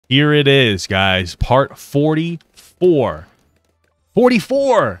Here it is, guys. Part 44.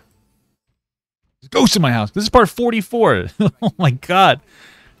 44! There's ghosts in my house. This is part 44. Oh my god.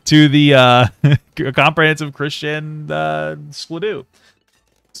 To the comprehensive Christian Skladoo.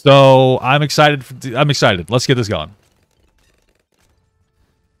 So I'm excited. I'm excited. Let's get this going.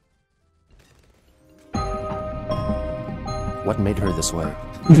 What made her this way?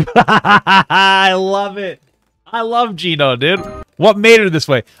 I love it. I love Geno, dude. What made her this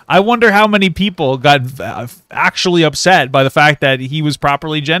way? I wonder how many people got actually upset by the fact that he was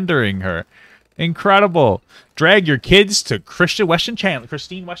properly gendering her. Incredible. Drag your kids to Christine Weston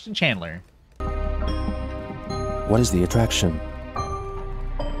Chandler. What is the attraction?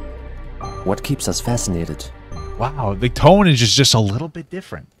 What keeps us fascinated? Wow, the tone is just a little bit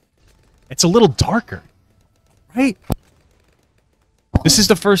different. It's a little darker, right? This is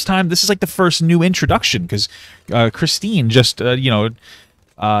the first time. This is like the first new introduction because Christine just,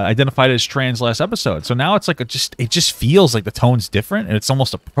 identified as trans last episode. So now it's like it just feels like the tone's different and it's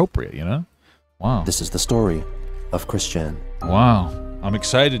almost appropriate, you know? Wow. This is the story of Christian. Wow. I'm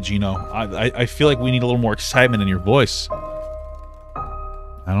excited, Geno. I feel like we need a little more excitement in your voice.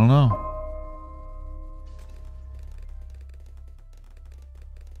 I don't know.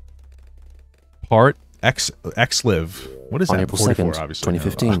 Part X-Live. What is On that? April 44, 2nd, obviously.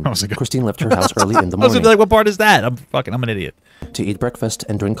 2015, I was like, Christine left her house early in the I was gonna morning be like, what part is that? I'm an idiot. to eat breakfast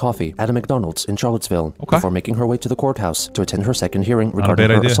and drink coffee at a McDonald's in Charlottesville Okay. before making her way to the courthouse to attend her second hearing a regarding bad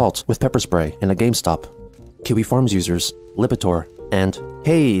her idea. assault with pepper spray in a GameStop. Kiwi Farms users, Lipitor, and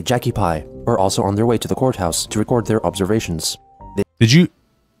Hey Jackie Pie were also on their way to the courthouse to record their observations. Did you?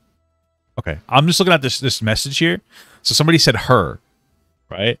 Okay, I'm just looking at this message here. So somebody said her,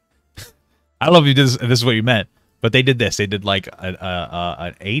 right? I don't know if you did this is what you meant, but they did this. They did like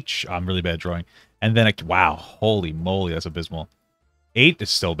an H. I'm really bad at drawing, and then wow, holy moly, that's abysmal. 8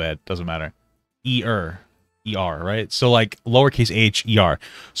 is still bad. Doesn't matter. ER, right? So like lowercase h ER.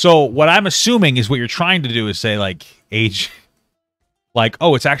 So what I'm assuming is what you're trying to do is say like age. Like,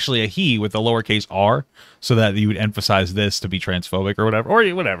 oh, it's actually a he with a lowercase r, so that you would emphasize this to be transphobic or whatever, or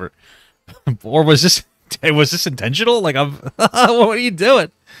whatever. Or was this intentional? Like, I'm, what are you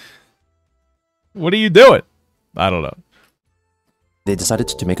doing? What are you doing? I don't know. They decided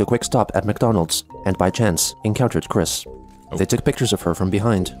to make a quick stop at McDonald's and by chance encountered Chris. They took pictures of her from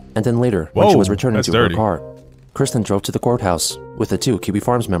behind, and then later, when she Whoa, was returning that's to dirty. her car, Kristen drove to the courthouse, with the 2 Kiwi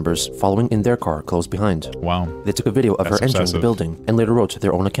Farms members following in their car close behind. Wow. They took a video of That's her entering obsessive. the building and later wrote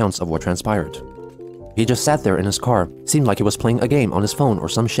their own accounts of what transpired. He just sat there in his car, seemed like he was playing a game on his phone or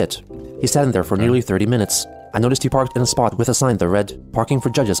some shit. He sat in there for nearly 30 minutes. I noticed he parked in a spot with a sign that read, "Parking for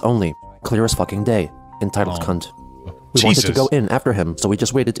judges only, clear as fucking day," entitled cunt. We wanted to Jesus. go in after him, so we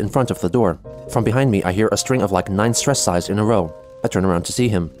just waited in front of the door. From behind me, I hear a string of like 9 stress sighs in a row. I turn around to see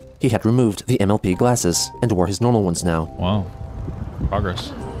him. He had removed the MLP glasses and wore his normal ones now. Wow.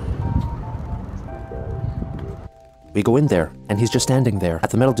 Progress. We go in there, and he's just standing there at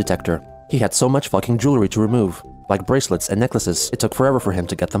the metal detector. He had so much fucking jewelry to remove, like bracelets and necklaces, it took forever for him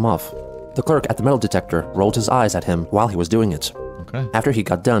to get them off. The clerk at the metal detector rolled his eyes at him while he was doing it. Okay. After he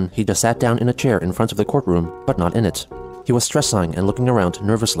got done, he just sat down in a chair in front of the courtroom, but not in it. He was stress-eyeing and looking around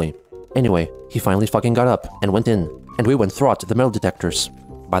nervously. Anyway, he finally fucking got up and went in, and we went through the metal detectors.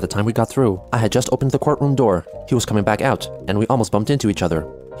 By the time we got through, I had just opened the courtroom door. He was coming back out, and we almost bumped into each other.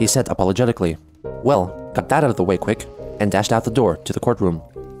 He said apologetically, "Well, got that out of the way quick," and dashed out the door to the courtroom.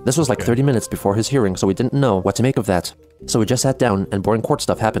 This was like 30 minutes before his hearing, so we didn't know what to make of that. So we just sat down, and boring court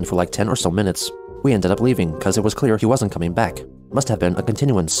stuff happened for like 10 or so minutes. We ended up leaving, cause it was clear he wasn't coming back. Must have been a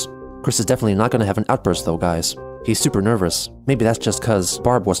continuance. Chris is definitely not gonna have an outburst though, guys. He's super nervous. Maybe that's just cause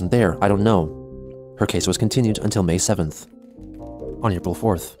Barb wasn't there, I don't know. Her case was continued until May 7th. On April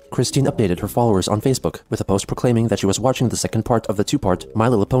 4th, Christine updated her followers on Facebook with a post proclaiming that she was watching the second part of the 2-part My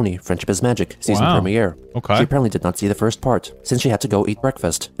Little Pony Friendship is Magic season Wow. premiere. Okay. She apparently did not see the first part, since she had to go eat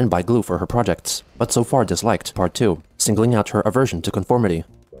breakfast and buy glue for her projects, but so far disliked part 2, singling out her aversion to conformity.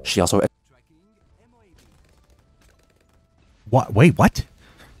 She also What? Wait, what?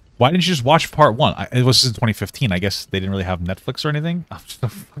 Why didn't you just watch part 1? It was in 2015. I guess they didn't really have Netflix or anything. I'm just so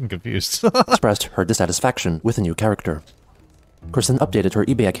fucking confused. expressed her dissatisfaction with a new character. Kristen updated her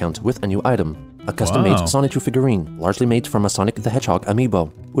eBay account with a new item, a custom-made Wow. Sonic 2 figurine, largely made from a Sonic the Hedgehog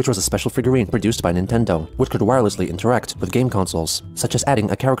amiibo, which was a special figurine produced by Nintendo, which could wirelessly interact with game consoles, such as adding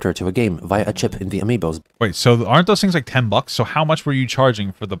a character to a game via a chip in the amiibo's Wait, so aren't those things like $10? So how much were you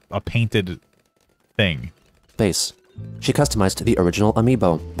charging for a painted thing? base. She customized the original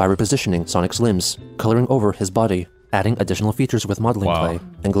amiibo by repositioning Sonic's limbs, coloring over his body, adding additional features with modeling Wow. clay,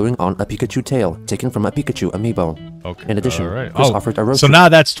 and gluing on a Pikachu tail taken from a Pikachu amiibo. Okay. In addition, Alright. Chris offered a roast. So now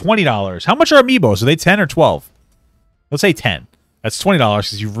that's $20. How much are amiibos? Are they 10 or 12? Let's say 10. That's $20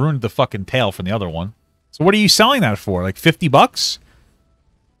 because you ruined the fucking tail from the other one. So what are you selling that for? Like 50 bucks?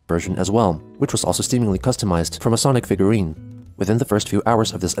 Version as well, which was also seemingly customized from a Sonic figurine. Within the first few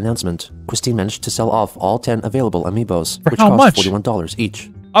hours of this announcement, Christine managed to sell off all 10 available amiibos, For which how cost much? $41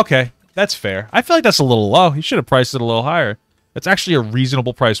 each. Okay, that's fair. I feel like that's a little low. You should have priced it a little higher. That's actually a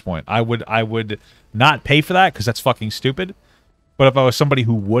reasonable price point. I would not pay for that because that's fucking stupid. But if I was somebody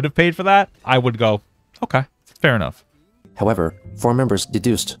who would have paid for that, I would go, okay, fair enough. However, 4 members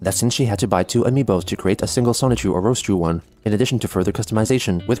deduced that since she had to buy 2 amiibos to create a single Sonichu or Roastu one, in addition to further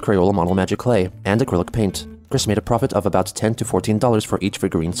customization with Crayola model magic clay and acrylic paint, Chris made a profit of about $10 to $14 for each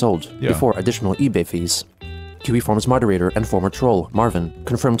figurine sold, before additional eBay fees. Kiwi Farms moderator and former troll, Marvin,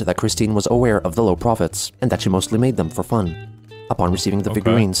 confirmed that Christine was aware of the low profits, and that she mostly made them for fun. Upon receiving the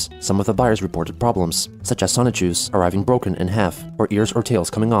figurines, some of the buyers reported problems, such as Sonichus arriving broken in half, or ears or tails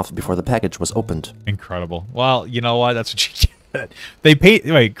coming off before the package was opened. Incredible. Well, you know what? That's what you get. They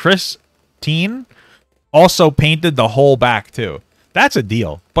wait, Chris Teen also painted the whole back too. That's a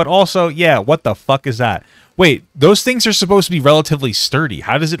deal. But also, yeah, what the fuck is that? Wait, those things are supposed to be relatively sturdy.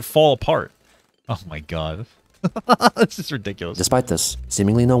 How does it fall apart? Oh my god. This is ridiculous. Despite this,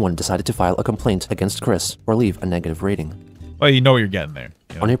 seemingly no one decided to file a complaint against Chris or leave a negative rating. Well, you know what you're getting there.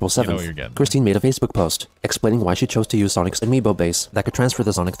 You know, On April you know what 7th, you're getting. Christine made a Facebook post explaining why she chose to use Sonic's amiibo base that could transfer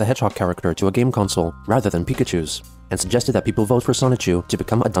the Sonic the Hedgehog character to a game console rather than Pikachu's, and suggested that people vote for Sonichu to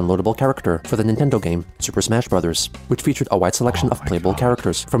become a downloadable character for the Nintendo game Super Smash Bros., which featured a wide selection of playable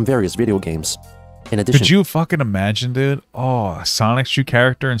characters from various video games. In addition, Could you fucking imagine, dude? Oh, a Sonic Shoe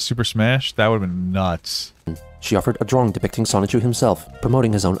character in Super Smash? That would have been nuts. she offered a drawing depicting Sonichu himself,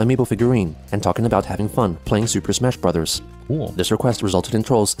 promoting his own amiibo figurine, and talking about having fun playing Super Smash Bros. Cool. This request resulted in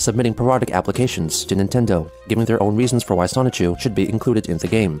trolls submitting parodic applications to Nintendo, giving their own reasons for why Sonichu should be included in the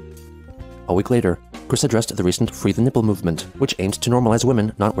game. A week later, Chris addressed the recent Free the Nipple movement, which aimed to normalize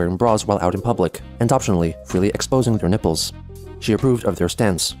women not wearing bras while out in public, and optionally, freely exposing their nipples. She approved of their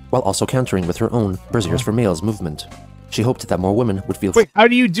stance, while also countering with her own Braziers for Males movement. She hoped that more women would feel Wait, how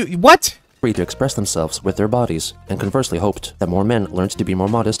do you do... What? free to express themselves with their bodies, and conversely hoped that more men learned to be more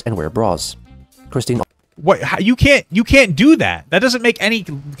modest and wear bras. Christine What? How, you can't do that. That doesn't make any...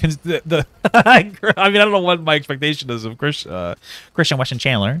 I mean, I don't know what my expectation is of Christian Weston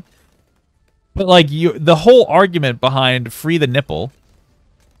Chandler. But, like, the whole argument behind Free the Nipple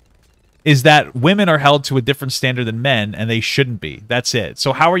is that women are held to a different standard than men, and they shouldn't be. That's it.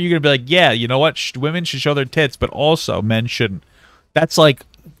 So how are you going to be like, yeah, you know what? Women should show their tits, but also men shouldn't. That's, like,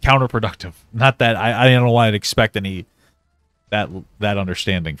 counterproductive. Not that... I don't know why I'd expect any... that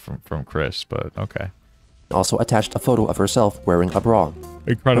understanding from Chris, but okay. also attached a photo of herself wearing a bra.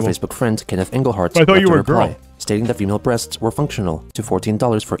 Incredible. Her Facebook friend Kenneth Engelhart I thought you left were a reply, girl. stating that female breasts were functional to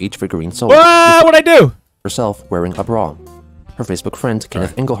 $14 for each figurine sold. What'd I do? Herself wearing a bra. Her Facebook friend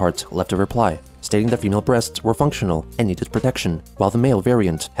Kenneth Engelhart left a reply, stating that female breasts were functional and needed protection, while the male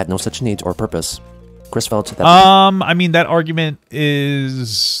variant had no such need or purpose. Chris felt that I mean, that argument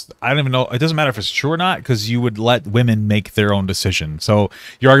is... I don't even know. It doesn't matter if it's true or not, because you would let women make their own decision. So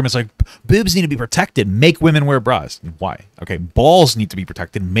your argument's like, boobs need to be protected. Make women wear bras. Why? Okay, balls need to be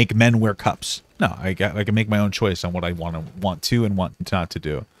protected. Make men wear cups. No, I can make my own choice on what I want to and want not to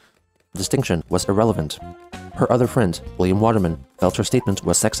do. distinction was irrelevant. Her other friend, William Waterman, felt her statement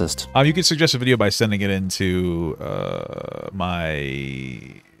was sexist. You can suggest a video by sending it into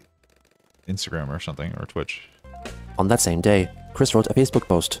my Instagram or something, or Twitch. On that same day, Chris wrote a Facebook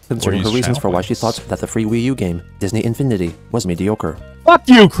post concerning her reasons for why she thought that the free Wii U game, Disney Infinity, was mediocre. Fuck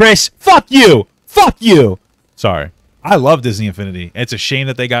you, Chris! Fuck you! Fuck you! Sorry. I love Disney Infinity. It's a shame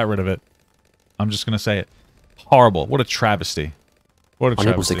that they got rid of it. I'm just gonna say it. Horrible. What a travesty. What a On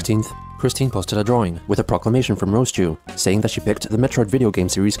April travesty. 16th, Christine posted a drawing with a proclamation from Roastu saying that she picked the Metroid video game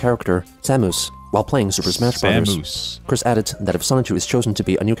series character, Samus, while playing Super Smash Bros. Samus. Chris added that if Sonichu is chosen to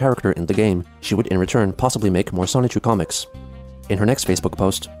be a new character in the game, she would in return possibly make more Sonichu comics. In her next Facebook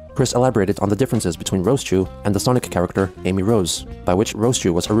post, Chris elaborated on the differences between Roastu and the Sonic character Amy Rose, by which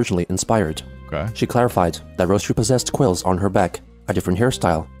Roastu was originally inspired. Okay. She clarified that Roastu possessed quills on her back, a different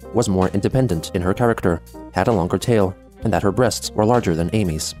hairstyle, was more independent in her character, had a longer tail, and that her breasts were larger than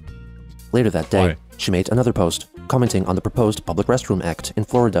Amy's. Later that day, Why? she made another post, commenting on the proposed Public Restroom Act in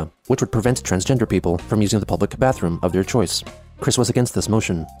Florida, which would prevent transgender people from using the public bathroom of their choice. Chris was against this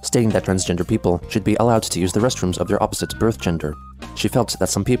motion, stating that transgender people should be allowed to use the restrooms of their opposite birth gender. She felt that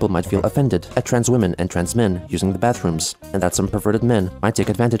some people might feel offended at trans women and trans men using the bathrooms, and that some perverted men might take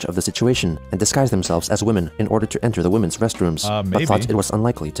advantage of the situation and disguise themselves as women in order to enter the women's restrooms, but thought it was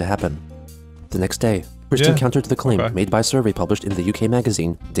unlikely to happen. The next day, Christine countered the claim made by a survey published in the UK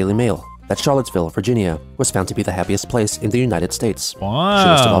magazine Daily Mail that Charlottesville, Virginia, was found to be the happiest place in the United States. Wow. She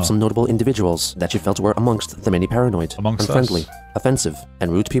listed off some notable individuals that she felt were amongst the many paranoid, unfriendly, offensive,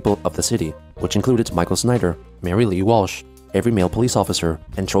 and rude people of the city, which included Michael Snyder, Mary Lee Walsh, every male police officer,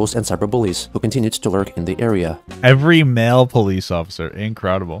 and trolls and cyberbullies who continued to lurk in the area. Every male police officer.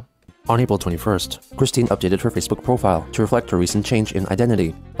 Incredible. On April 21st, Christine updated her Facebook profile to reflect her recent change in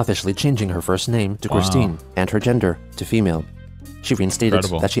identity, officially changing her first name to Christine and her gender to female. She reinstated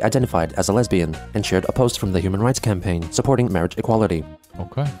that she identified as a lesbian and shared a post from the Human Rights Campaign supporting marriage equality.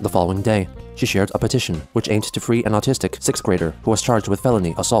 The following day, she shared a petition which aimed to free an autistic 6th grader who was charged with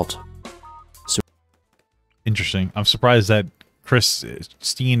felony assault. Interesting. I'm surprised that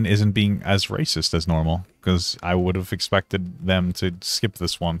Christine isn't being as racist as normal, because I would have expected them to skip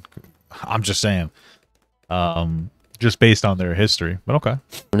this one. I'm just saying. Just based on their history, but okay.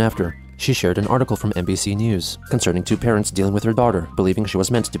 And after, she shared an article from NBC News concerning two parents dealing with her daughter, believing she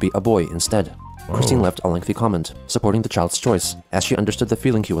was meant to be a boy instead. Whoa. Christine left a lengthy comment, supporting the child's choice, as she understood the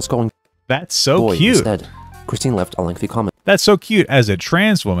feeling he was going. That's so boy cute. Instead. Christine left a lengthy comment. That's so cute. As a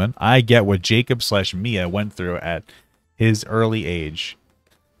trans woman, I get what Jacob/Mia went through at his early age.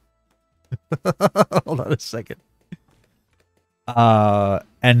 Hold on a second.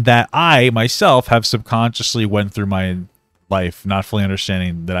 And that I, myself, have subconsciously went through my life not fully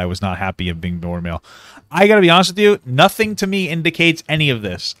understanding that I was not happy of being born male. I gotta be honest with you, nothing to me indicates any of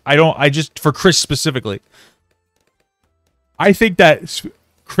this. I just, for Chris specifically, I think that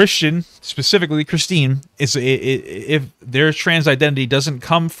Christian, specifically Christine, is if their trans identity doesn't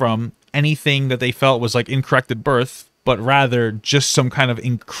come from anything that they felt was like incorrect at birth, but rather just some kind of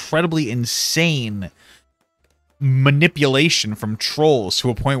incredibly insane manipulation from trolls to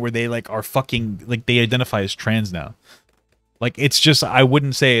a point where they like are fucking like they identify as trans now. Like it's just, I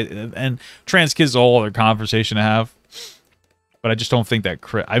wouldn't say it, and trans kids is a whole other conversation to have. But I just don't think that.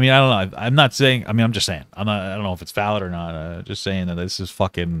 I mean, I don't know. I'm not saying. I mean, I'm just saying. I don't know if it's valid or not. Just saying that this is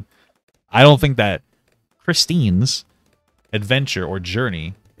fucking. I don't think that Christine's adventure or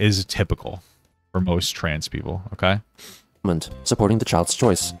journey is typical for most trans people. Okay. Supporting the child's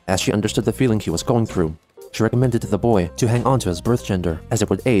choice, as she understood the feeling he was going through. She recommended the boy to hang on to his birth gender, as it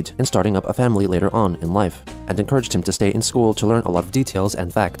would aid in starting up a family later on in life, and encouraged him to stay in school to learn a lot of details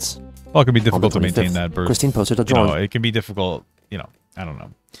and facts. Well, it can be difficult to maintain that birth. Christine posted a drawing. You know, it can be difficult, you know, I don't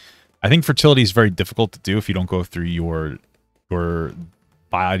know. I think fertility is very difficult to do if you don't go through your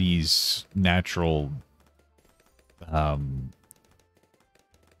body's natural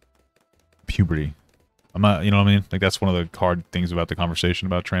puberty. I'm not, you know what I mean? Like that's one of the hard things about the conversation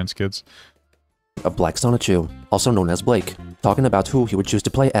about trans kids. A Black Sonichu, also known as Blake, talking about who he would choose to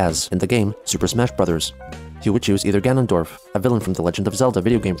play as in the game Super Smash Bros. He would choose either Ganondorf, a villain from the Legend of Zelda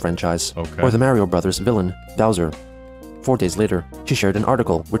video game franchise, or the Mario Bros. Villain, Bowser. 4 days later, she shared an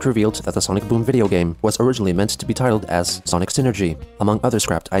article which revealed that the Sonic Boom video game was originally meant to be titled as Sonic Synergy, among other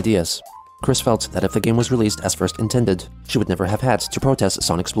scrapped ideas. Chris felt that if the game was released as first intended, she would never have had to protest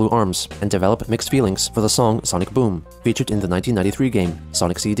Sonic's blue arms and develop mixed feelings for the song Sonic Boom, featured in the 1993 game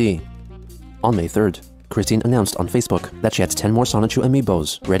Sonic CD. On May 3rd, Christine announced on Facebook that she had 10 more Sonichu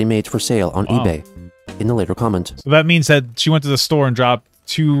amiibos ready-made for sale on eBay. In a later comment. So that means that she went to the store and dropped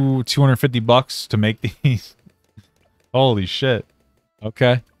 $250 to make these. Holy shit.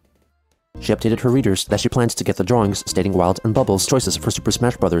 Okay. She updated her readers that she planned to get the drawings stating Wild and Bubbles' choices for Super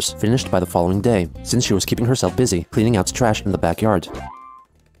Smash Bros. Finished by the following day, since she was keeping herself busy cleaning out trash in the backyard.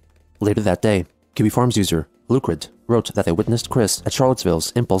 Later that day, Kiwi Farms user Lucrid wrote that they witnessed Chris at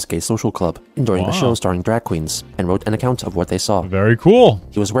Charlottesville's Impulse Gay Social Club, enjoying a show starring drag queens, and wrote an account of what they saw. Very cool.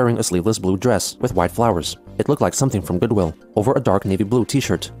 He was wearing a sleeveless blue dress with white flowers. It looked like something from Goodwill, over a dark navy blue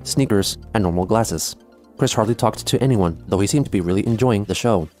t-shirt, sneakers, and normal glasses. Chris hardly talked to anyone, though he seemed to be really enjoying the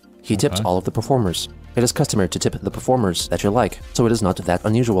show. He tipped all of the performers. It is customary to tip the performers that you like, so it is not that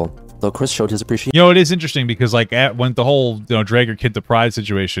unusual. Though Chris showed his appreciation. You know, it is interesting because like when the whole drag your kid to pride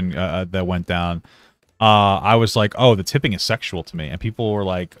situation that went down, I was like, oh, the tipping is sexual to me. And people were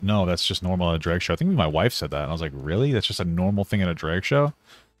like, no, that's just normal at a drag show. I think my wife said that. And I was like, really? That's just a normal thing at a drag show?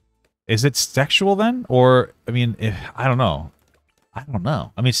 Is it sexual then? Or, I mean, I don't know. I don't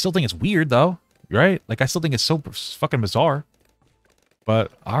know. I mean, I still think it's weird, though. Right? Like, I still think it's so fucking bizarre.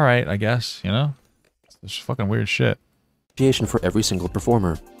 But, all right, I guess, you know? It's fucking weird shit. For every single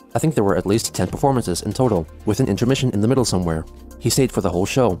performer. I think there were at least 10 performances in total, with an intermission in the middle somewhere. He stayed for the whole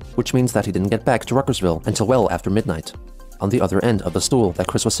show, which means that he didn't get back to Ruckersville until well after midnight. On the other end of the stool that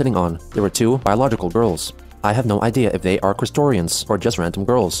Chris was sitting on, there were 2 biological girls. I have no idea if they are Christorians or just random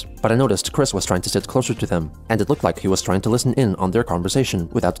girls, but I noticed Chris was trying to sit closer to them, and it looked like he was trying to listen in on their conversation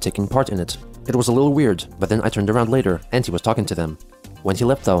without taking part in it. It was a little weird, but then I turned around later and he was talking to them. When he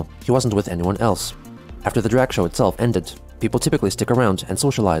left though, he wasn't with anyone else. After the drag show itself ended, people typically stick around and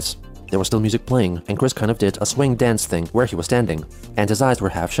socialize. There was still music playing, and Chris kind of did a swing dance thing where he was standing, and his eyes were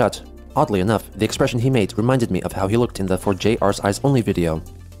half shut. Oddly enough, the expression he made reminded me of how he looked in the For JR's Eyes Only video.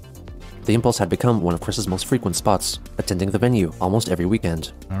 The Impulse had become one of Chris's most frequent spots, attending the venue almost every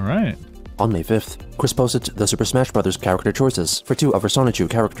weekend. Alright. On May 5th, Chris posted the Super Smash Bros. Character choices for 2 of her Sonichu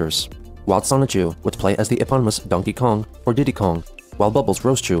characters. Wild Sonichu would play as the eponymous Donkey Kong or Diddy Kong, while Bubbles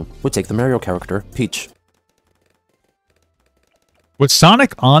Rosechu would take the Mario character Peach. Was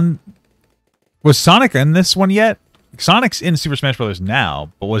Sonic in this one yet? Sonic's in Super Smash Bros.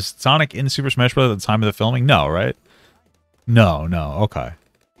 Now, but was Sonic in Super Smash Bros. At the time of the filming? No, right? No, okay.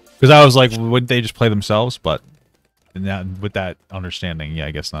 Because I was like, wouldn't they just play themselves? But with that understanding, yeah,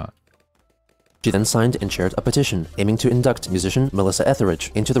 I guess not. She then signed and shared a petition aiming to induct musician Melissa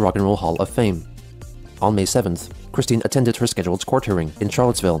Etheridge into the Rock and Roll Hall of Fame. On May 7th, Christine attended her scheduled court hearing in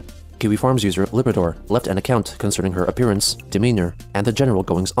Charlottesville. Kiwi Farms user Librador left an account concerning her appearance, demeanor, and the general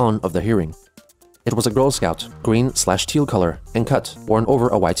goings-on of the hearing. It was a Girl Scout, green/teal color, and cut, worn over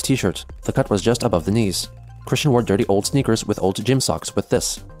a white t-shirt. The cut was just above the knees. Christian wore dirty old sneakers with old gym socks with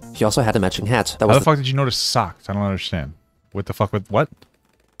this. He also had a matching hat that was How the fuck did you notice socks? I don't understand. What the fuck with what?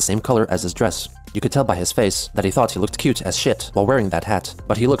 the same color as his dress. You could tell by his face that he thought he looked cute as shit while wearing that hat,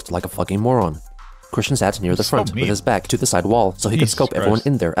 but he looked like a fucking moron. Christian sat near the front with his back to the side wall so he could scope everyone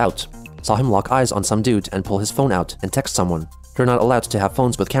in there out. Saw him lock eyes on some dude and pull his phone out and text someone. They're not allowed to have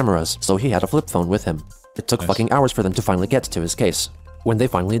phones with cameras, so he had a flip phone with him. It took fucking hours for them to finally get to his case. When they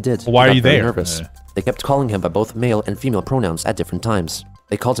finally did, why are you there? Nervous. They kept calling him by both male and female pronouns at different times.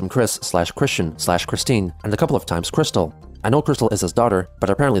 They called him Chris/Christian/Christine, and a couple of times Crystal. I know Crystal is his daughter, but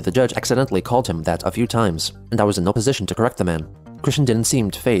apparently the judge accidentally called him that a few times, and I was in no position to correct the man. Christian didn't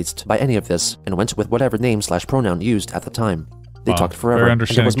seem fazed by any of this, and went with whatever name/pronoun used at the time. They talked forever, and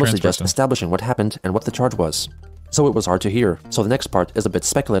it was mostly just establishing what happened and what the charge was. So it was hard to hear, so the next part is a bit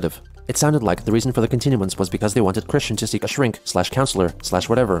speculative. It sounded like the reason for the continuance was because they wanted Christian to seek a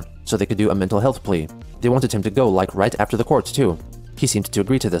shrink/counselor/whatever, so they could do a mental health plea. They wanted him to go like right after the court too. He seemed to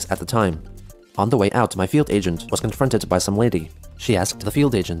agree to this at the time. On the way out, my field agent was confronted by some lady. She asked the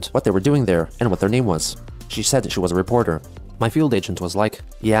field agent what they were doing there and what their name was. She said she was a reporter. My field agent was like,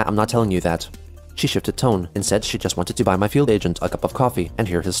 "Yeah, I'm not telling you that." She shifted tone and said she just wanted to buy my field agent a cup of coffee and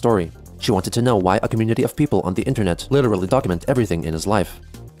hear his story. She wanted to know why a community of people on the internet literally document everything in his life.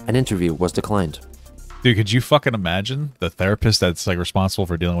 An interview was declined. Dude, could you fucking imagine the therapist that's like responsible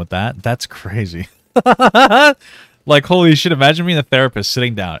for dealing with that? That's crazy. Like, holy shit, imagine being a therapist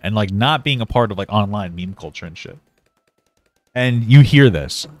sitting down and like not being a part of like online meme culture and shit. And you hear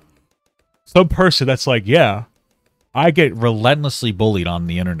this. Some person that's like, yeah, I get relentlessly bullied on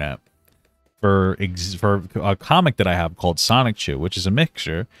the internet for a comic that I have called Sonic Chew, which is a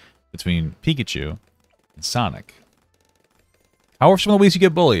mixture between Pikachu and Sonic. How are some of the ways you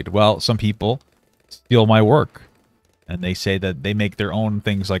get bullied? Well, some people steal my work, and they say that they make their own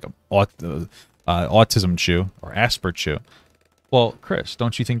things like Autism Chew or Asper Chew. Well, Chris,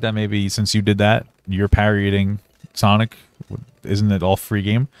 don't you think that maybe since you did that, you're parodying Sonic? Isn't it all free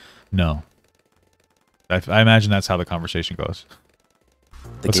game? No. I imagine that's how the conversation goes.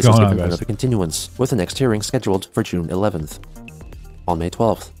 The case was given another continuance, with the next hearing scheduled for June 11th. On May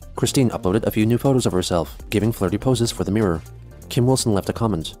 12th, Christine uploaded a few new photos of herself, giving flirty poses for the mirror. Kim Wilson left a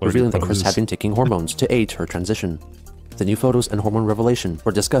comment, revealing that Chris had been taking hormones to aid her transition. The new photos and hormone revelation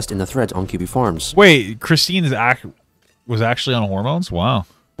were discussed in a thread on QB Farms. Wait, Christine was actually on hormones? Wow.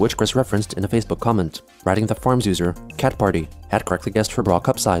 Which Chris referenced in a Facebook comment, writing the Farms user, Cat Party, had correctly guessed her bra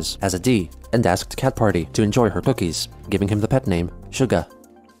cup size as a D, and asked Cat Party to enjoy her cookies, giving him the pet name, Suga.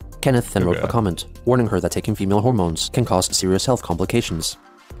 Kenneth then wrote a comment, warning her that taking female hormones can cause serious health complications.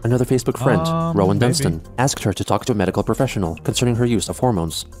 Another Facebook friend, Rowan Dunstan, asked her to talk to a medical professional concerning her use of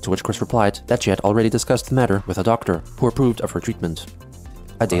hormones, to which Chris replied that she had already discussed the matter with a doctor who approved of her treatment.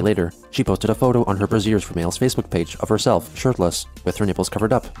 A day later, she posted a photo on her Brasiers for Males Facebook page of herself shirtless, with her nipples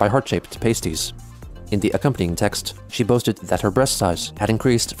covered up by heart-shaped pasties. In the accompanying text, she boasted that her breast size had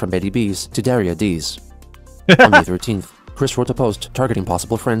increased from Betty B's to Daria D's. On May 13th, Chris wrote a post targeting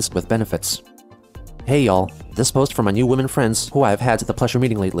possible friends with benefits. Hey y'all, this post from my new women friends who I have had the pleasure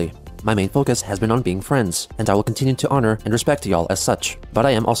meeting lately. My main focus has been on being friends, and I will continue to honor and respect y'all as such, but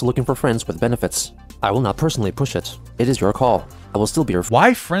I am also looking for friends with benefits. I will not personally push it. It is your call. I will still be your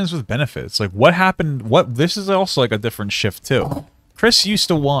Why friends with benefits? Like, what happened? What? This is also like a different shift too. Chris used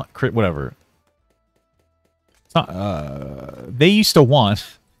to want whatever. It's not. They used to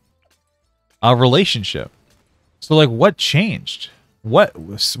want a relationship. So like, what changed?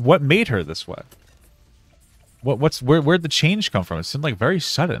 What made her this way? Where'd the change come from? It seemed like very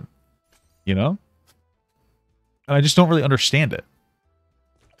sudden, you know? And I just don't really understand it.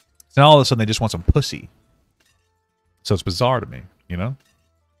 So now all of a sudden they just want some pussy. So it's bizarre to me, you know?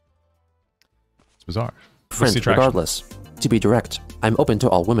 It's bizarre. friend regardless. To be direct, I'm open to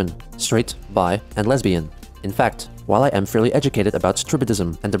all women, straight, bi, and lesbian. In fact, while I am fairly educated about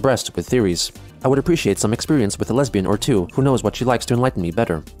tribadism and abreast with theories, I would appreciate some experience with a lesbian or two who knows what she likes to enlighten me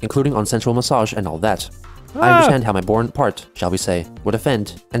better, including on sensual massage and all that. I understand how my born part, shall we say, would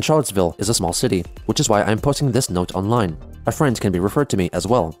offend, and Charlottesville is a small city, which is why I'm posting this note online. A friend can be referred to me as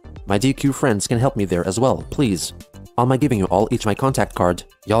well. My DQ friends can help me there as well, please. On my giving you all each my contact card,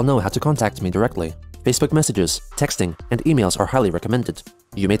 y'all know how to contact me directly. Facebook messages, texting, and emails are highly recommended.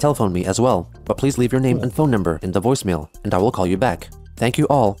 You may telephone me as well, but please leave your name and phone number in the voicemail, and I will call you back. Thank you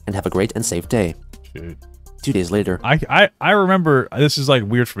all, and have a great and safe day. Dude. 2 days later. I remember, this is like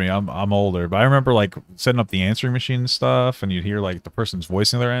weird for me, I'm older, but I remember like setting up the answering machine and stuff, and you'd hear like the person's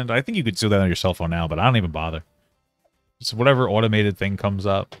voice on their end. I think you could do that on your cell phone now, but I don't even bother. Just whatever automated thing comes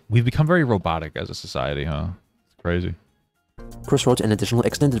up. We've become very robotic as a society, huh? It's crazy. Chris wrote an additional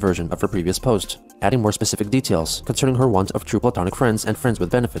extended version of her previous post, adding more specific details concerning her want of true platonic friends and friends with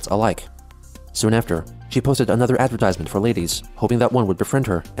benefits alike. Soon after, she posted another advertisement for ladies, hoping that one would befriend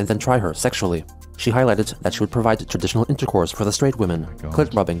her and then try her sexually. She highlighted that she would provide traditional intercourse for the straight women,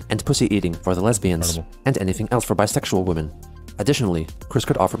 clit rubbing and pussy eating for the lesbians, and anything else for bisexual women. Additionally, Chris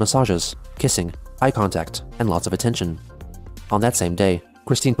could offer massages, kissing, eye contact, and lots of attention. On that same day,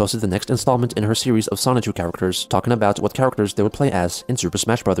 Christine posted the next installment in her series of Sonichu characters, talking about what characters they would play as in Super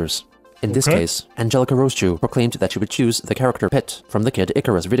Smash Bros. In this case, Angelica Rosechew proclaimed that she would choose the character Pit from the Kid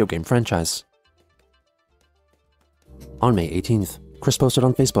Icarus video game franchise. On May 18th, Chris posted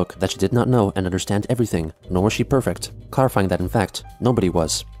on Facebook that she did not know and understand everything, nor was she perfect, clarifying that in fact, nobody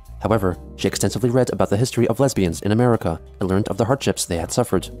was. However, she extensively read about the history of lesbians in America and learned of the hardships they had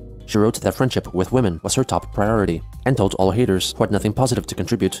suffered. She wrote that friendship with women was her top priority, and told all haters who had nothing positive to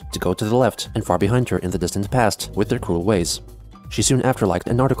contribute to go to the left and far behind her in the distant past with their cruel ways. She soon after liked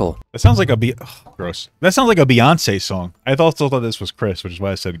an article. That sounds like gross. That sounds like a Beyonce song. I also thought this was Chris, which is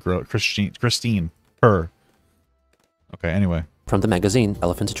why I said Christine, her. Okay, anyway. From the magazine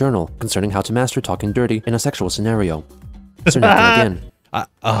Elephant Journal, concerning how to master talking dirty in a sexual scenario. Soon after again.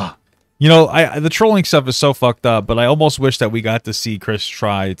 You know, the trolling stuff is so fucked up, but I almost wish that we got to see Chris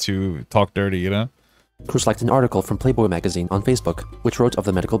try to talk dirty, you know? Chris liked an article from Playboy magazine on Facebook, which wrote of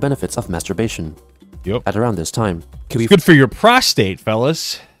the medical benefits of masturbation. Yep. At around this time, it's good for your prostate,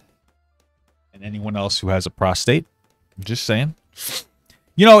 fellas. And anyone else who has a prostate. I'm just saying.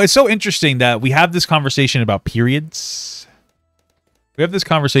 You know, it's so interesting that we have this conversation about periods. We have this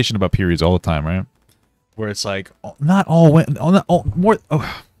conversation about periods all the time, right? Where it's like, not all women,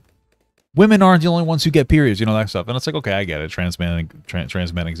 women aren't the only ones who get periods, you know, that stuff. And it's like, okay, I get it. Trans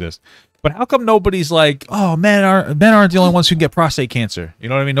men exist. But how come nobody's like, oh, men aren't the only ones who get prostate cancer? You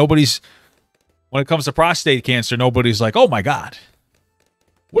know what I mean? When it comes to prostate cancer, nobody's like, oh my God.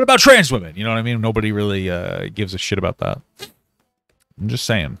 What about trans women? You know what I mean? Nobody really gives a shit about that. I'm just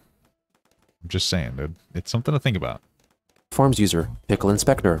saying, dude. It's something to think about. Forums user, Pickle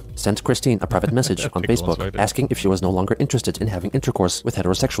Inspector, sent Christine a private message on Facebook asking if she was no longer interested in having intercourse with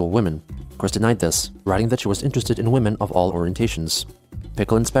heterosexual women. Chris denied this, writing that she was interested in women of all orientations.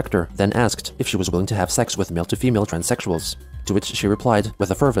 Pickle Inspector then asked if she was willing to have sex with male-to-female transsexuals, to which she replied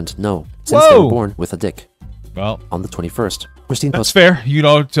with a fervent no, since they were born with a dick. Well, on the 21st, Christine that's fair. You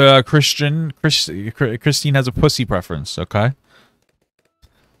know, Christine has a pussy preference, okay?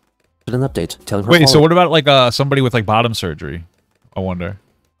 An update telling her. Wait, so what about like somebody with like bottom surgery? I wonder.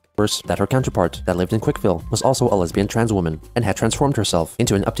 First, that her counterpart that lived in Quickville was also a lesbian trans woman and had transformed herself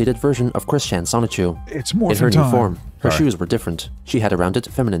into an updated version of Chris-chan Sonichu. It's more in her new form. Her shoes were different. She had a rounded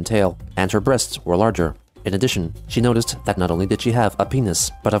feminine tail, and her breasts were larger. In addition, she noticed that not only did she have a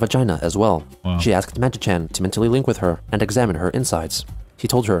penis, but a vagina as well. Wow. She asked Magichan to mentally link with her and examine her insides. He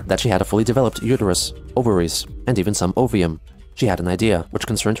told her that she had a fully developed uterus, ovaries, and even some ovum. She had an idea, which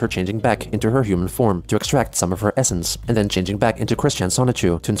concerned her changing back into her human form to extract some of her essence, and then changing back into Christian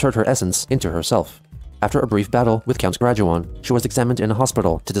Sonichu to insert her essence into herself. After a brief battle with Count Graduan, she was examined in a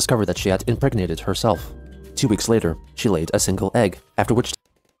hospital to discover that she had impregnated herself. 2 weeks later, she laid a single egg, after which...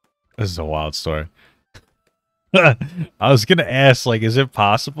 This is a wild story. I was gonna ask, like, is it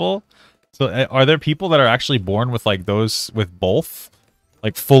possible? So, are there people that are actually born with, like, those, with both?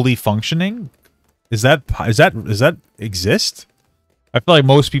 Like, fully functioning? Does that exist? I feel like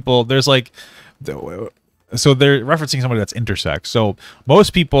most people, there's, like... So, they're referencing somebody that's intersex. So,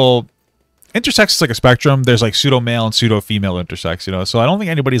 most people... Intersex is like a spectrum. There's like pseudo male and pseudo female intersex, you know. So I don't think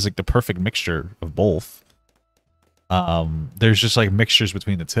anybody's like the perfect mixture of both. There's just like mixtures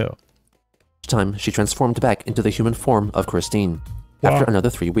between the two. Time she transformed back into the human form of Christine. Wow. After another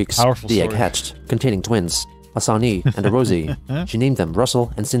 3 weeks, Powerful the egg story. hatched, containing twins, a Sani and a Rosie. She named them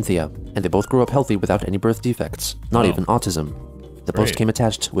Russell and Cynthia, and they both grew up healthy without any birth defects, not even autism. The post Great. came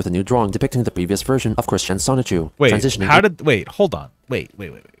attached with a new drawing depicting the previous version of Christian Sonichu. Wait, transitioning wait, hold on. Wait.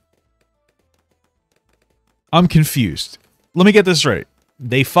 I'm confused. Let me get this right.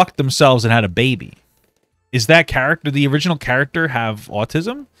 They fucked themselves and had a baby. Is that character, the original character, have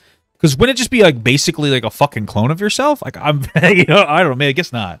autism? Because wouldn't it just be like basically like a fucking clone of yourself? Like I'm, you know, I don't know. I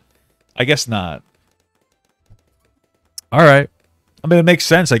guess not. I guess not. All right. I mean, it makes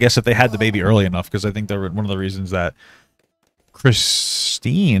sense, I guess, if they had the baby early enough, because I think they're one of the reasons that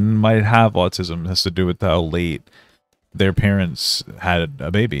Christine might have autism has to do with how late their parents had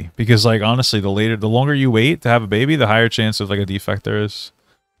a baby. Because, like, honestly, the longer you wait to have a baby, the higher chance of like a defect there is.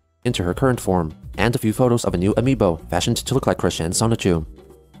 into her current form, and a few photos of a new amiibo fashioned to look like Christian Sonichu.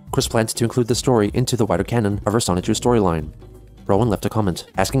 Chris planned to include the story into the wider canon of her Sonichu storyline. Rowan left a comment,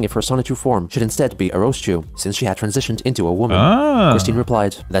 asking if her Sonichu form should instead be a Rosechu, since she had transitioned into a woman. Christine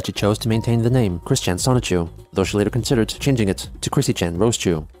replied that she chose to maintain the name Christian Sonichu, though she later considered changing it to Chrissy-chan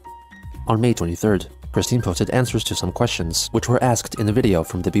Rosechu. On May 23rd, Christine posted answers to some questions, which were asked in a video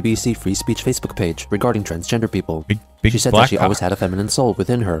from the BBC Free Speech Facebook page regarding transgender people. She said that she always had a feminine soul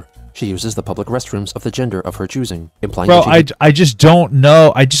within her. She uses the public restrooms of the gender of her choosing, implying that she... I just don't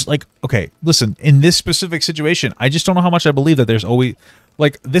know. I just, like, okay, listen, in this specific situation, I just don't know how much I believe that there's always...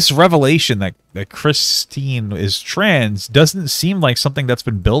 Like, this revelation that Christine is trans doesn't seem like something that's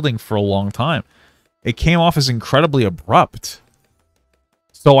been building for a long time. It came off as incredibly abrupt.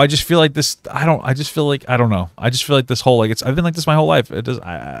 So I just feel like this, I don't know. I just feel like this whole, like, I've been like this my whole life. I don't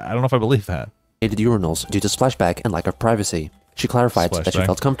know if I believe that. Urinals due to splashback and lack of privacy. She clarified that she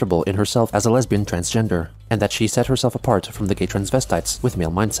felt comfortable in herself as a lesbian transgender, and that she set herself apart from the gay transvestites with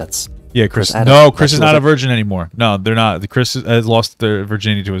male mindsets. Yeah, Chris is not a virgin anymore. No, they're not. Chris has lost their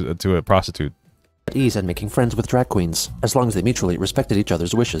virginity to a prostitute. At ease and making friends with drag queens, as long as they mutually respected each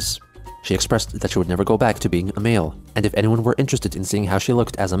other's wishes. She expressed that she would never go back to being a male, and if anyone were interested in seeing how she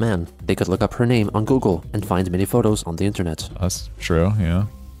looked as a man, they could look up her name on Google and find many photos on the internet. That's true, yeah.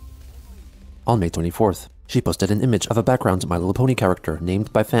 On May 24th, she posted an image of a background My Little Pony character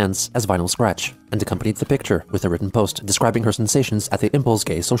named by fans as Vinyl Scratch, and accompanied the picture with a written post describing her sensations at the Impulse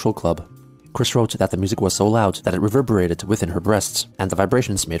Gay Social Club. Chris wrote that the music was so loud that it reverberated within her breasts, and the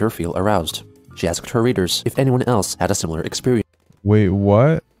vibrations made her feel aroused. She asked her readers if anyone else had a similar experience. Wait,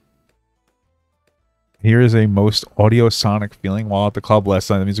 what? Here is a most audio-sonic feeling while at the club last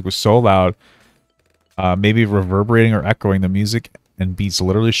night. The music was so loud, maybe reverberating or echoing. The music and beats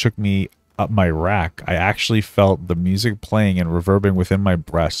literally shook me up my rack. I actually felt the music playing and reverberating within my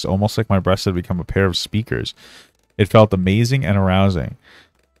breasts, almost like my breasts had become a pair of speakers. It felt amazing and arousing.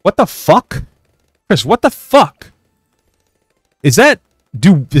 What the fuck? Chris, what the fuck? Is that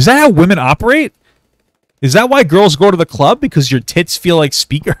how women operate? Is that why girls go to the club? Because your tits feel like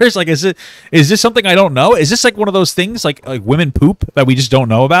speakers? Like, is this something I don't know? Is this like one of those things like women poop that we just don't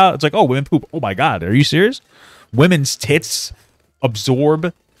know about? It's like, oh, women poop. Oh my God. Are you serious? Women's tits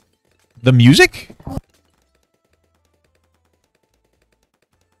absorb the music?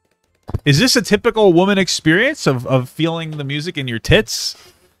 Is this a typical woman experience of feeling the music in your tits?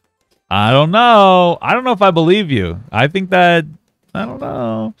 I don't know. I don't know if I believe you. I think that, I don't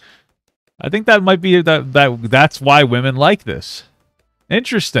know. I think that might be that's why women like this.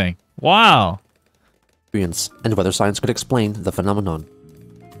 Interesting. Wow. And whether science could explain the phenomenon.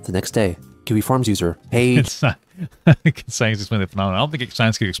 The next day, Kiwi Farms user Paige... It's not... Science explain the phenomenon. I don't think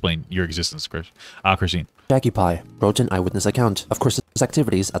science could explain your existence, Christine. Jackie Pie wrote an eyewitness account of Chris's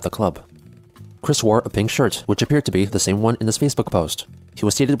activities at the club. Chris wore a pink shirt, which appeared to be the same one in his Facebook post. He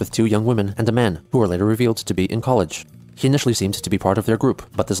was seated with two young women and a man, who were later revealed to be in college. He initially seemed to be part of their group,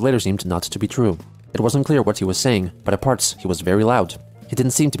 but this later seemed not to be true. It wasn't clear what he was saying, but at parts, he was very loud. He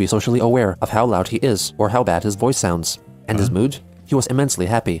didn't seem to be socially aware of how loud he is, or how bad his voice sounds. And his mood? He was immensely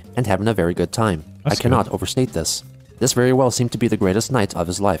happy, and having a very good time. I cannot overstate this. This very well seemed to be the greatest night of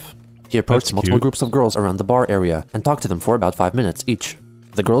his life. He approached That's multiple cute. groups of girls around the bar area and talked to them for about 5 minutes each.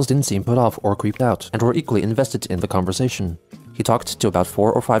 The girls didn't seem put off or creeped out and were equally invested in the conversation. He talked to about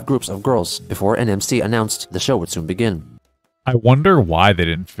 4 or 5 groups of girls before an MC announced the show would soon begin. I wonder why they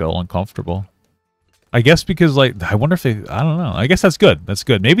didn't feel uncomfortable. I guess because, like, I wonder if they, I don't know. I guess that's good. That's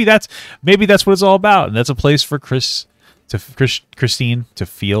good. Maybe that's what it's all about. And that's a place for Christine to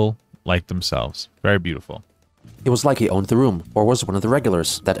feel like themselves. Very beautiful. It was like he owned the room, or was one of the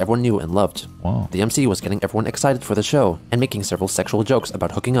regulars that everyone knew and loved. Wow. The MC was getting everyone excited for the show, and making several sexual jokes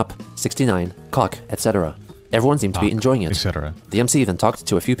about hooking up, 69, cock, etc. Everyone seemed to be enjoying it. Etc. The MC then talked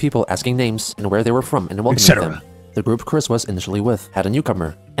to a few people asking names and where they were from and welcoming them. The group Chris was initially with had a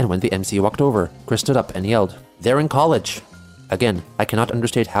newcomer, and when the MC walked over, Chris stood up and yelled, "They're in college!" Again, I cannot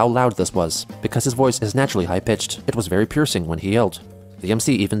understate how loud this was, because his voice is naturally high-pitched. It was very piercing when he yelled. The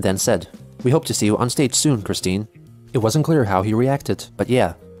MC even then said, "We hope to see you on stage soon, Christine." It wasn't clear how he reacted, but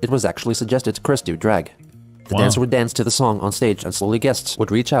yeah, it was actually suggested Chris do drag. The dancer would dance to the song on stage, and slowly guests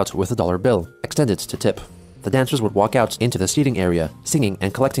would reach out with a dollar bill, extended to tip. The dancers would walk out into the seating area, singing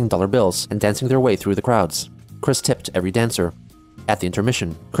and collecting dollar bills and dancing their way through the crowds. Chris tipped every dancer. At the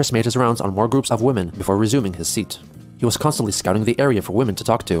intermission, Chris made his rounds on more groups of women before resuming his seat. He was constantly scouting the area for women to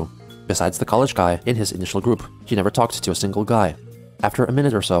talk to. Besides the college guy in his initial group, he never talked to a single guy. After a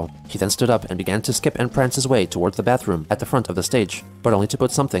minute or so, he then stood up and began to skip and prance his way towards the bathroom at the front of the stage, but only to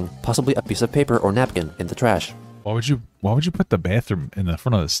put something, possibly a piece of paper or napkin, in the trash. Why would you put the bathroom in the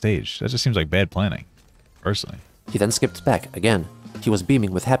front of the stage? That just seems like bad planning, personally. He then skipped back again. He was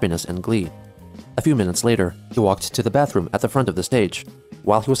beaming with happiness and glee. A few minutes later, he walked to the bathroom at the front of the stage.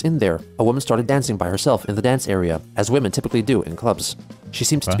 While he was in there, a woman started dancing by herself in the dance area, as women typically do in clubs. She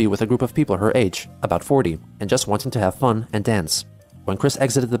seemed to be with a group of people her age, about 40, and just wanting to have fun and dance. When Chris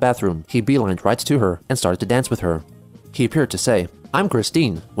exited the bathroom, he beelined right to her and started to dance with her. He appeared to say, "I'm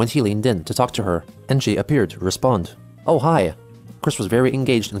Christine," when he leaned in to talk to her, and she appeared to respond, "Oh, hi." Chris was very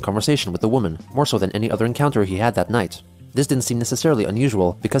engaged in conversation with the woman, more so than any other encounter he had that night. This didn't seem necessarily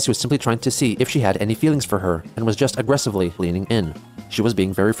unusual, because he was simply trying to see if she had any feelings for her, and was just aggressively leaning in. She was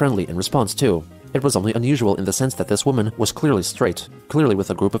being very friendly in response too. It was only unusual in the sense that this woman was clearly straight, clearly with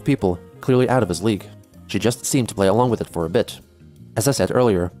a group of people, clearly out of his league. She just seemed to play along with it for a bit. As I said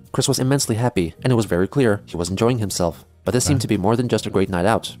earlier, Chris was immensely happy, and it was very clear he was enjoying himself. But this seemed to be more than just a great night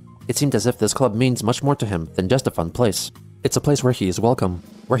out. It seemed as if this club means much more to him than just a fun place. It's a place where he is welcome,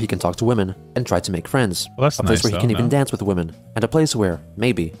 where he can talk to women and try to make friends. Well, that's a place nice, where he can even dance with women, and a place where,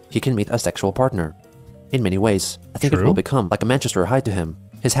 maybe, he can meet a sexual partner. In many ways, I think it will become like a Manchester high to him.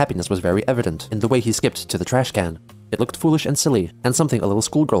 His happiness was very evident in the way he skipped to the trash can. It looked foolish and silly, and something a little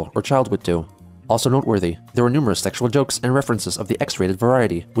schoolgirl or child would do. Also noteworthy, there were numerous sexual jokes and references of the X-rated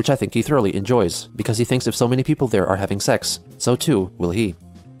variety, which I think he thoroughly enjoys, because he thinks if so many people there are having sex, so too will he.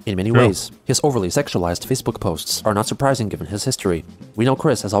 In many ways, his overly sexualized Facebook posts are not surprising given his history. We know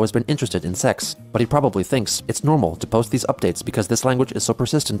Chris has always been interested in sex, but he probably thinks it's normal to post these updates because this language is so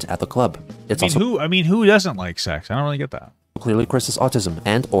persistent at the club. Who doesn't like sex? I don't really get that. Clearly Chris's autism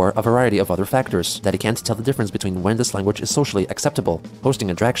and or a variety of other factors that he can't tell the difference between when this language is socially acceptable, hosting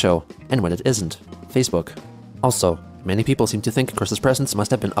a drag show, and when it isn't. Facebook. Also, many people seem to think Chris's presence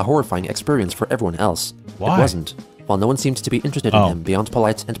must have been a horrifying experience for everyone else. Why? It wasn't. While no one seemed to be interested in him beyond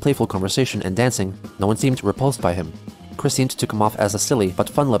polite and playful conversation and dancing, no one seemed repulsed by him. Chris seemed to come off as a silly but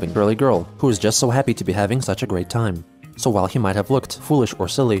fun-loving girly girl who was just so happy to be having such a great time. So while he might have looked foolish or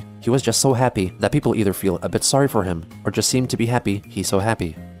silly, he was just so happy that people either feel a bit sorry for him or just seem to be happy he's so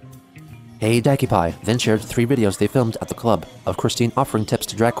happy. Hey Daiki Pie then shared 3 videos they filmed at the club of Christine offering tips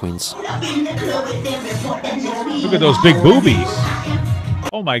to drag queens. Look at those big boobies.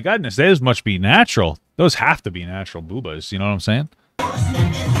 Oh my goodness, those must be natural. Those have to be natural boobas, you know what I'm saying?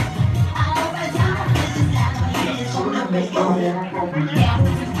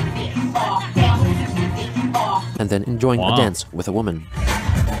 And then enjoying a dance with a woman.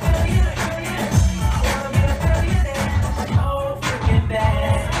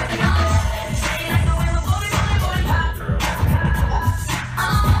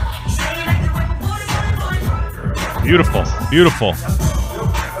 Beautiful, beautiful.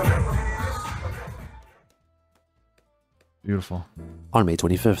 Beautiful. On May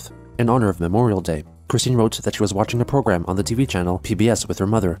 25th, in honor of Memorial Day, Christine wrote that she was watching a program on the TV channel PBS with her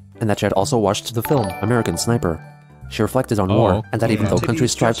mother, and that she had also watched the film American Sniper. She reflected on war, and that even though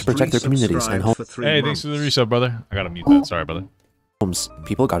countries strive to protect their communities and homes, hey, thanks for the resub, brother. I gotta mute that. Sorry, brother.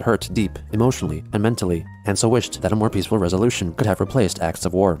 People got hurt deep, emotionally and mentally, and so wished that a more peaceful resolution could have replaced acts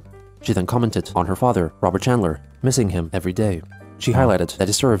of war. She then commented on her father, Robert Chandler, missing him every day. She highlighted that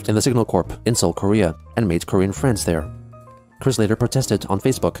he served in the Signal Corps in Seoul, Korea, and made Korean friends there. Chris later protested on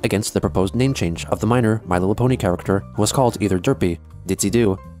Facebook against the proposed name change of the minor My Little Pony character, who was called either Derpy, Ditsy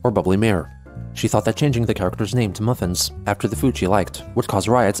Doo, or Bubbly Mare. She thought that changing the character's name to Muffins, after the food she liked, would cause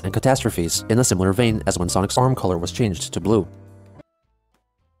riots and catastrophes in a similar vein as when Sonic's arm color was changed to blue.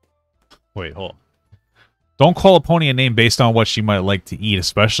 Wait, hold on. Don't call a pony a name based on what she might like to eat,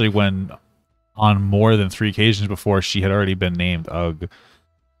 especially when on more than 3 occasions before she had already been named. Ugh.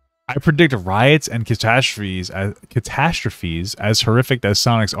 I predict riots and catastrophes as horrific as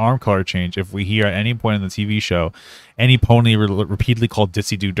Sonic's arm color change if we hear at any point in the TV show any pony repeatedly called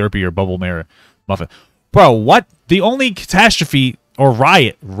Ditsy Doo, Derpy, or Bubble Mare Muffin. Bro, what? The only catastrophe or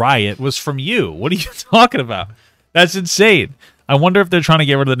riot was from you. What are you talking about? That's insane. I wonder if they're trying to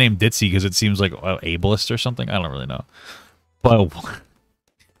get rid of the name Ditsy because it seems like ableist or something. I don't really know. But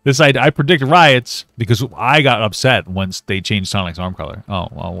I predict riots because I got upset once they changed Sonic's arm color. Oh,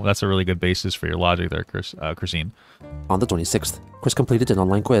 well, that's a really good basis for your logic there, Christine. On the 26th, Chris completed an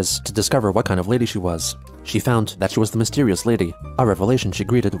online quiz to discover what kind of lady she was. She found that she was the mysterious lady, a revelation she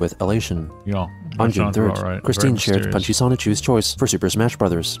greeted with elation. On June 3rd, right. Christine shared Punchy Sonichu's choice for Super Smash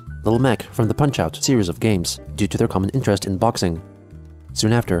Bros. Little Mac from the Punch-Out series of games, due to their common interest in boxing.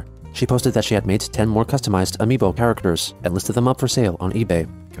 Soon after, she posted that she had made 10 more customized amiibo characters and listed them up for sale on eBay.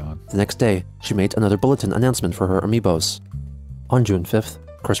 God. The next day, she made another bulletin announcement for her amiibos. On June 5th,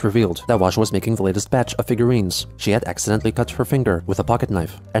 Chris revealed that while she was making the latest batch of figurines, she had accidentally cut her finger with a pocket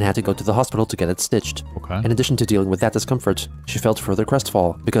knife and had to go to the hospital to get it stitched. Okay. In addition to dealing with that discomfort, she felt further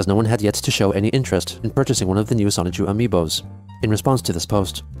crestfall because no one had yet to show any interest in purchasing one of the new Sonichu amiibos. In response to this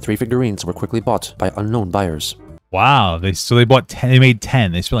post, 3 figurines were quickly bought by unknown buyers. Wow, they bought 10. They made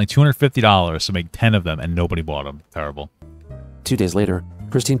 10. They spent like $250 to make 10 of them, and nobody bought them. Terrible. 2 days later,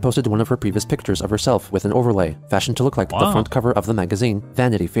 Christine posted one of her previous pictures of herself with an overlay, fashioned to look like the front cover of the magazine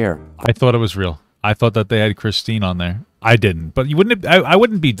Vanity Fair. I thought it was real. I thought that they had Christine on there. I didn't, but you wouldn't. I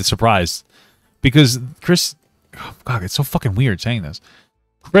wouldn't be surprised because oh God, it's so fucking weird saying this.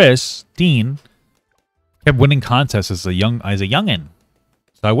 Christine kept winning contests as a youngin.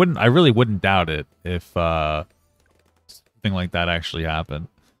 So I really wouldn't doubt it if something like that actually happened.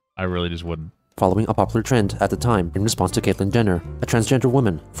 I really just wouldn't. Following a popular trend at the time in response to Caitlyn Jenner, a transgender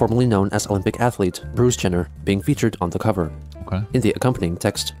woman, formerly known as Olympic athlete Bruce Jenner, being featured on the cover. Okay. In the accompanying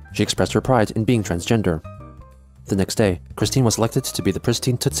text, she expressed her pride in being transgender. The next day, Christine was selected to be the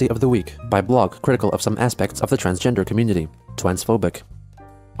Pristine Tootsie of the Week by a blog critical of some aspects of the transgender community, transphobic.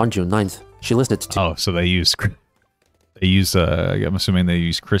 On June 9th, she listed Oh, so they use I'm assuming they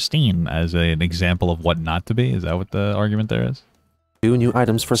use Christine as an example of what not to be? Is that what the argument there is? 2 new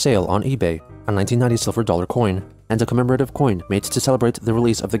items for sale on eBay, a 1990 silver dollar coin, and a commemorative coin made to celebrate the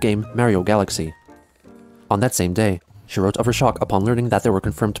release of the game Mario Galaxy. On that same day, she wrote of her shock upon learning that there were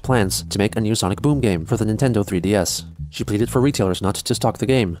confirmed plans to make a new Sonic Boom game for the Nintendo 3DS. She pleaded for retailers not to stock the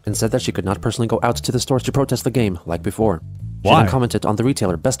game, and said that she could not personally go out to the stores to protest the game like before. She then commented on the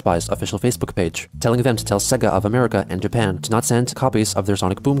retailer Best Buy's official Facebook page, telling them to tell Sega of America and Japan to not send copies of their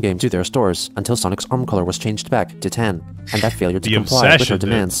Sonic Boom game to their stores until Sonic's arm color was changed back to tan, and that failure to comply with her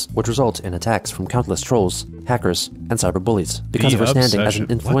demands would result in attacks from countless trolls, hackers, and cyberbullies because of her standing as an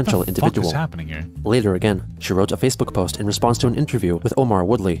influential individual. What is happening here? Later again, she wrote a Facebook post in response to an interview with Omar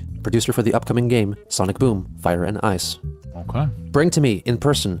Woodley, producer for the upcoming game Sonic Boom: Fire and Ice. Okay. Bring to me, in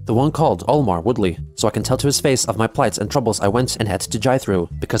person, the one called Omar Woodley, so I can tell to his face of my plights and troubles I went and had to jai through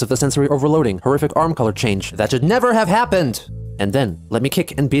because of the sensory overloading, horrific arm color change that should never have happened! And then, let me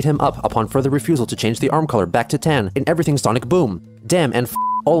kick and beat him up upon further refusal to change the arm color back to tan in everything Sonic Boom. Damn and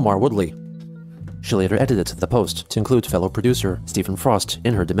Omar Woodley. She later edited the post to include fellow producer Stephen Frost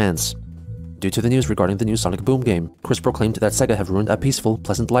in her demands. Due to the news regarding the new Sonic Boom game, Chris proclaimed that Sega have ruined a peaceful,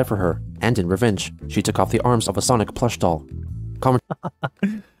 pleasant life for her, and in revenge, she took off the arms of a Sonic plush doll.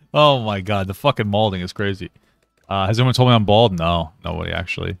 Oh my God, the fucking molding is crazy. Has anyone told me I'm bald? No, nobody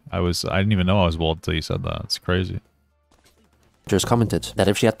actually. I didn't even know I was bald until you said that. It's crazy. Commented that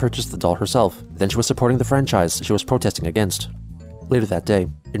if she had purchased the doll herself, then she was supporting the franchise she was protesting against. Later that day,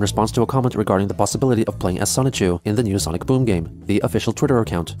 in response to a comment regarding the possibility of playing as Sonichu in the new Sonic Boom game, the official Twitter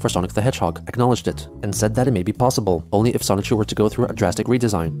account for Sonic the Hedgehog acknowledged it, and said that it may be possible only if Sonichu were to go through a drastic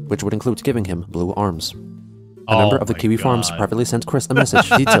redesign, which would include giving him blue arms. A member of the Kiwi Farms privately sent Chris a message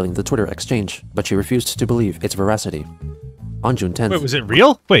detailing the Twitter exchange, but she refused to believe its veracity. On June 10th... Wait, was it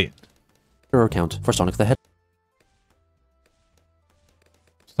real? Wait. Twitter account for Sonic the Hedgehog.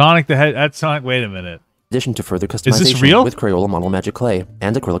 That's Sonic, wait a minute. In addition to further customization with Crayola model magic clay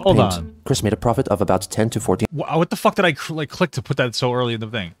and acrylic paint, Chris made a profit of about 10 to 14. What the fuck did I click to put that so early in the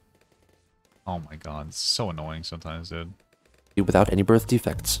thing? Oh my God, it's so annoying sometimes, dude. Without any birth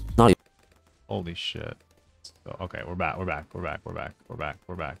defects. Not even. Holy shit. So, okay, we're back.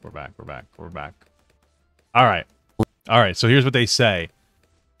 All right. So here's what they say.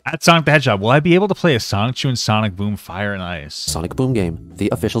 At Sonic the Hedgehog, will I be able to play a Sonic Chew and Sonic Boom Fire and Ice? Sonic Boom Game, the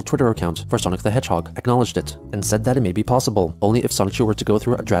official Twitter account for Sonic the Hedgehog, acknowledged it and said that it may be possible only if Sonic Chew were to go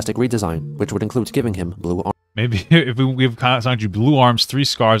through a drastic redesign, which would include giving him blue arms. Maybe if we give Sonic Chew blue arms, 3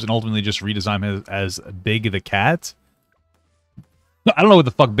 scars, and ultimately just redesign him as Big the Cat. I don't know what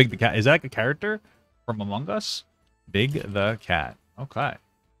the fuck Big the Cat is. That like a character from Among Us? Big the Cat. Okay.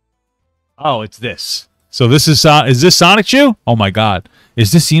 Oh, it's this. So this is this Sonic Chew? Oh my god.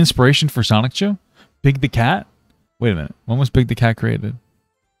 Is this the inspiration for Sonic Chew? Big the Cat? Wait a minute. When was Big the Cat created?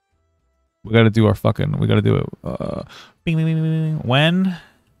 We gotta do our fucking... We gotta do it. Bing, bing, bing, bing, bing. When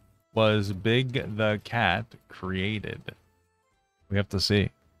was Big the Cat created? We have to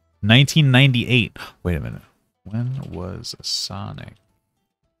see. 1998. Wait a minute. When was Sonic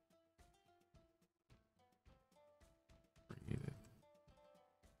created?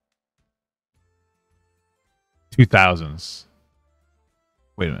 2000s.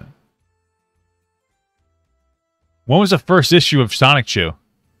 Wait a minute. When was the first issue of Sonic Chew?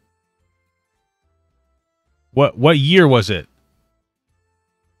 What year was it?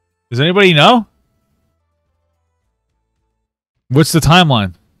 Does anybody know? What's the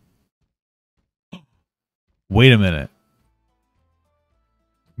timeline? Wait a minute.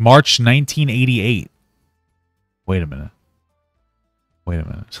 March 1988. Wait a minute. Wait a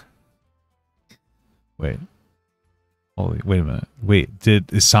minute. Wait. Holy, wait a minute. Wait,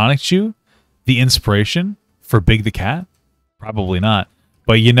 is Sonic Chew the inspiration for Big the Cat? Probably not.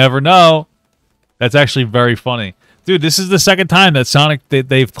 But you never know. That's actually very funny. Dude, this is the second time that Sonic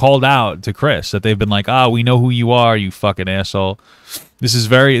they've called out to Chris, that they've been like, we know who you are, you fucking asshole. This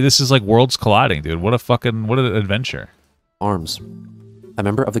is like worlds colliding, dude. What an adventure. Arms. A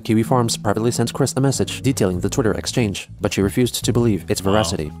member of the Kiwi Farms privately sent Chris a message detailing the Twitter exchange, but she refused to believe its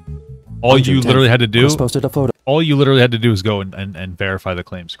veracity. All you literally had to do... Chris posted a photo. All you literally had to do is go and verify the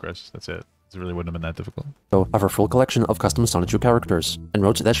claims, Chris. That's it. It really wouldn't have been that difficult. Of her full collection of custom Sonic Chew characters, and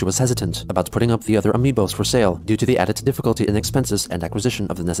wrote that she was hesitant about putting up the other amiibos for sale due to the added difficulty in expenses and acquisition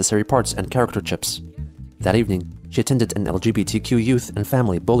of the necessary parts and character chips. That evening, she attended an LGBTQ youth and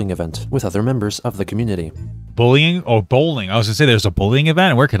family bowling event with other members of the community. Bullying? Oh, bowling. I was going to say, there's a bullying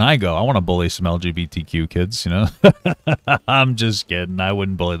event? Where can I go? I want to bully some LGBTQ kids, you know? I'm just kidding. I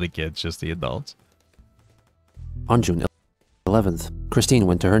wouldn't bully the kids, just the adults. On June 11th, Christine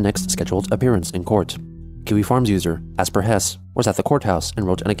went to her next scheduled appearance in court. Kiwi Farms user, Asper Hess, was at the courthouse and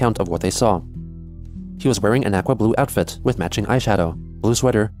wrote an account of what they saw. He was wearing an aqua blue outfit with matching eyeshadow, blue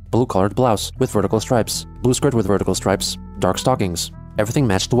sweater, blue colored blouse with vertical stripes, blue skirt with vertical stripes, dark stockings. Everything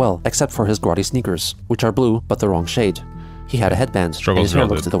matched well except for his grotty sneakers, which are blue but the wrong shade. He had a headband, and his hair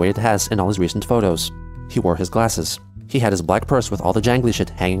looked the way it has in all his recent photos. He wore his glasses. He had his black purse with all the jangly shit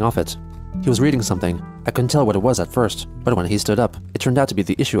hanging off it. He was reading something. I couldn't tell what it was at first, but when he stood up, it turned out to be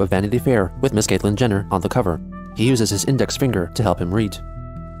the issue of Vanity Fair with Miss Caitlyn Jenner on the cover. He uses his index finger to help him read.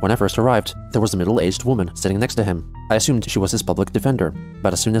 When I first arrived, there was a middle-aged woman sitting next to him. I assumed she was his public defender,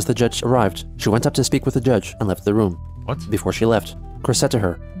 but as soon as the judge arrived, she went up to speak with the judge and left the room. What? Before she left, Chris said to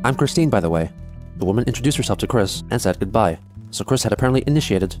her, "I'm Christine, by the way." The woman introduced herself to Chris and said goodbye, so Chris had apparently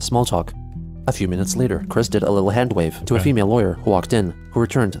initiated small talk. A few minutes later, Chris did a little hand wave to a female lawyer who walked in, who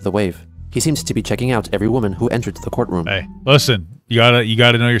returned the wave. He seemed to be checking out every woman who entered the courtroom. Hey, listen, you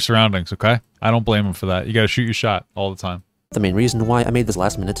gotta know your surroundings, okay? I don't blame him for that. You gotta shoot your shot all the time. The main reason why I made this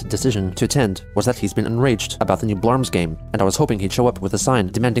last-minute decision to attend was that he's been enraged about the new Blarms game, and I was hoping he'd show up with a sign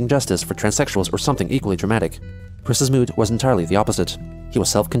demanding justice for transsexuals or something equally dramatic. Chris's mood was entirely the opposite. He was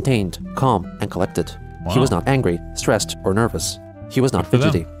self-contained, calm, and collected. Wow. He was not angry, stressed, or nervous. He was not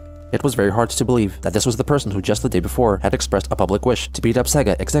fidgety. It was very hard to believe that this was the person who just the day before had expressed a public wish to beat up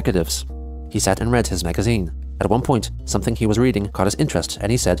Sega executives. He sat and read his magazine. At one point, something he was reading caught his interest,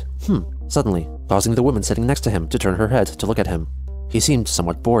 and he said, suddenly, causing the woman sitting next to him to turn her head to look at him. He seemed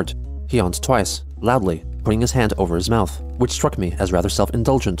somewhat bored. He yawned twice, loudly, putting his hand over his mouth, which struck me as rather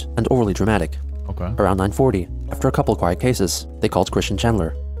self-indulgent and overly dramatic. Okay. Around 9:40, after a couple quiet cases, they called Christian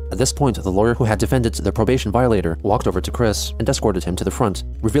Chandler. At this point, the lawyer who had defended the probation violator walked over to Chris and escorted him to the front,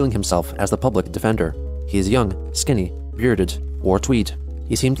 revealing himself as the public defender. He is young, skinny, bearded, wore tweed.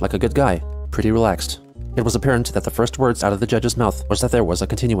 He seemed like a good guy, pretty relaxed. It was apparent that the first words out of the judge's mouth was that there was a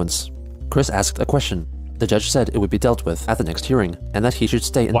continuance. Chris asked a question. The judge said it would be dealt with at the next hearing, and that he should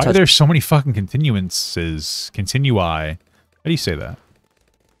stay in touch. Why are there so many fucking continuances? Continui. How do you say that?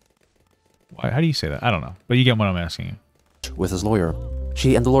 Why? How do you say that? I don't know. But you get what I'm asking you. With his lawyer.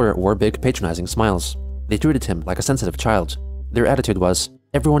 She and the lawyer wore big, patronizing smiles. They treated him like a sensitive child. Their attitude was,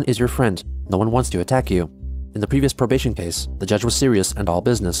 everyone is your friend. No one wants to attack you. In the previous probation case, the judge was serious and all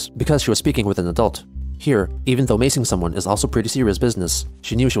business because she was speaking with an adult. Here, even though macing someone is also pretty serious business,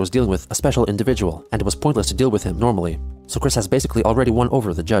 she knew she was dealing with a special individual and it was pointless to deal with him normally, so Chris has basically already won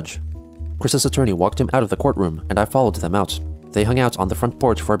over the judge. Chris's attorney walked him out of the courtroom and I followed them out. They hung out on the front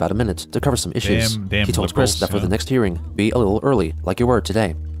porch for about a minute to cover some issues. He told Chris that for the next hearing, be a little early, like you were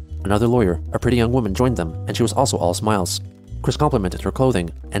today. Another lawyer, a pretty young woman, joined them, and she was also all smiles. Chris complimented her clothing,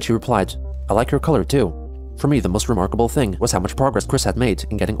 and she replied, "I like your color too." For me, the most remarkable thing was how much progress Chris had made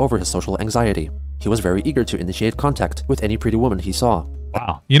in getting over his social anxiety. He was very eager to initiate contact with any pretty woman he saw.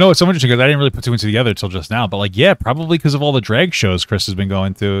 Wow. You know, it's so interesting because I didn't really put two and two together till just now, but like, yeah, probably because of all the drag shows Chris has been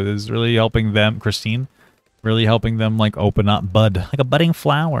going to is really helping them, Christine, really helping them like open up, bud, like a budding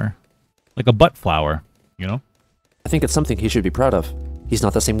flower, like a butt flower, you know? I think it's something he should be proud of. He's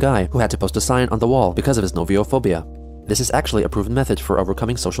not the same guy who had to post a sign on the wall because of his noviophobia. This is actually a proven method for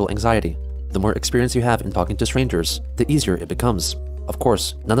overcoming social anxiety. The more experience you have in talking to strangers, the easier it becomes. Of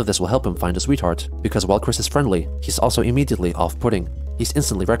course, none of this will help him find a sweetheart, because while Chris is friendly, he's also immediately off-putting. He's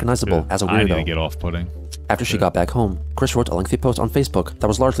instantly recognizable as a weirdo. I need to get off-putting. After she got back home, Chris wrote a lengthy post on Facebook that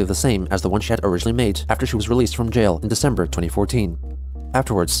was largely the same as the one she had originally made after she was released from jail in December 2014.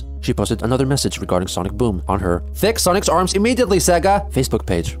 Afterwards, she posted another message regarding Sonic Boom on her "Fix Sonic's arms immediately, Sega!" Facebook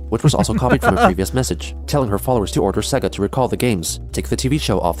page, which was also copied from a previous message, telling her followers to order Sega to recall the games, take the TV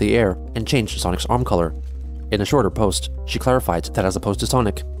show off the air, and change Sonic's arm color. In a shorter post, she clarified that as opposed to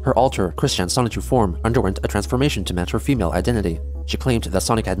Sonic, her alter, Christian Sonichu form, underwent a transformation to match her female identity. She claimed that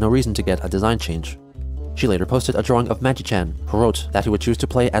Sonic had no reason to get a design change. She later posted a drawing of Magi-chan, who wrote that he would choose to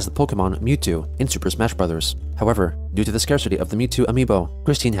play as the Pokemon Mewtwo in Super Smash Bros. However, due to the scarcity of the Mewtwo amiibo,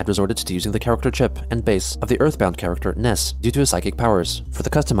 Christine had resorted to using the character chip and base of the Earthbound character Ness due to his psychic powers for the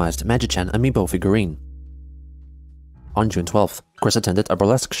customized Magi-chan amiibo figurine. On June 12th, Chris attended a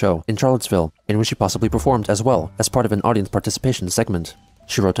burlesque show in Charlottesville, in which she possibly performed as well as part of an audience participation segment.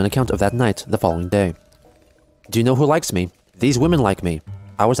 She wrote an account of that night the following day. "Do you know who likes me? These women like me.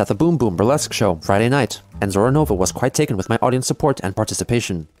 I was at the Boom Boom burlesque show Friday night, and Zora Nova was quite taken with my audience support and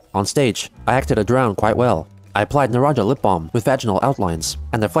participation. On stage, I acted a drown quite well. I applied Naraja lip balm with vaginal outlines,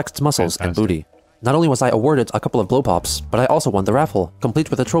 and their flexed muscles and booty. Not only was I awarded a couple of blow pops, but I also won the raffle, complete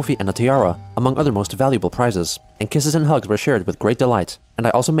with a trophy and a tiara, among other most valuable prizes. And kisses and hugs were shared with great delight. And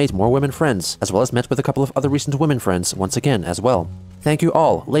I also made more women friends, as well as met with a couple of other recent women friends once again as well. Thank you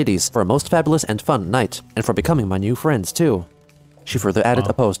all, ladies, for a most fabulous and fun night, and for becoming my new friends too." She further added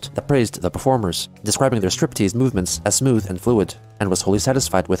a post that praised the performers, describing their striptease movements as smooth and fluid, and was wholly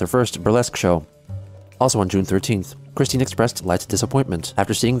satisfied with her first burlesque show. Also on June 13th, Christine expressed light disappointment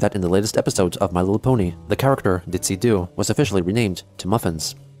after seeing that in the latest episode of My Little Pony, the character, Ditsy Do, was officially renamed to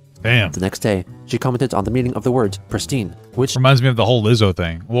Muffins. Damn. The next day, she commented on the meaning of the word pristine, which reminds me of the whole Lizzo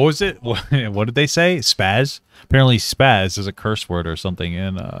thing. What was it? What did they say? Spaz? Apparently spaz is a curse word or something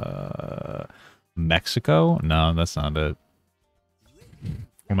in Mexico? No, that's not it.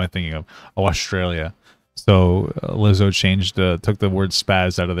 What am I thinking of? Oh, Australia. So Lizzo changed, took the word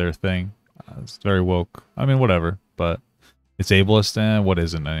spaz out of their thing. It's very woke. I mean, whatever. But it's ableist, and what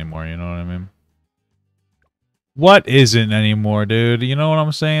isn't anymore? You know what I mean? What isn't anymore, dude? You know what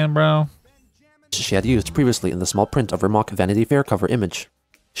I'm saying, bro? She had used previously in the small print of her mock Vanity Fair cover image.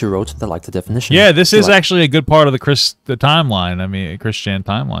 She wrote that liked the definition. Yeah, this is actually a good part of the timeline. I mean, Christian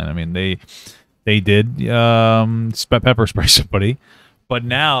timeline. I mean, they did pepper spray somebody, but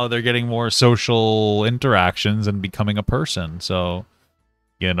now they're getting more social interactions and becoming a person. So,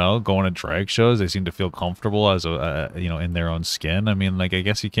 you know, going to drag shows, they seem to feel comfortable as a you know, in their own skin. I mean, like, I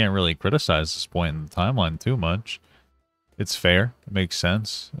guess you can't really criticize this point in the timeline too much. It's fair. It makes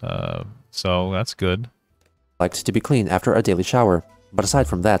sense. So that's good. Liked to be clean after a daily shower, but aside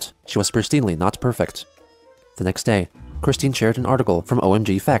from that, she was pristinely not perfect. The next day, Christine shared an article from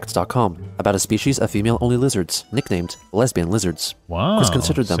OMGFacts.com about a species of female-only lizards nicknamed lesbian lizards. Wow. Chris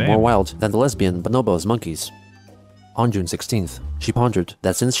considered them more wild than the lesbian bonobos monkeys. On June 16th, she pondered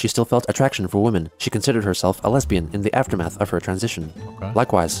that since she still felt attraction for women, she considered herself a lesbian in the aftermath of her transition. Okay.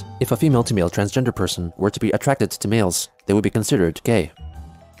 Likewise, if a female-to-male transgender person were to be attracted to males, they would be considered gay.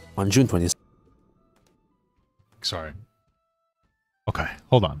 On June 20th, sorry. Okay,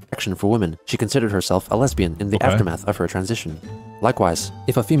 hold on. Attraction for women, she considered herself a lesbian in the aftermath of her transition. Likewise,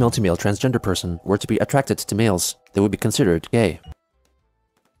 if a female-to-male transgender person were to be attracted to males, they would be considered gay.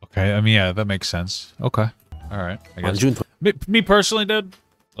 Okay, I mean, yeah, that makes sense. Okay. All right. I guess. On June me personally, dude,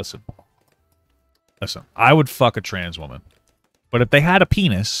 listen, I would fuck a trans woman, but if they had a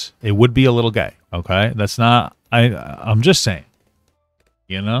penis, it would be a little gay. Okay, that's not. I'm just saying.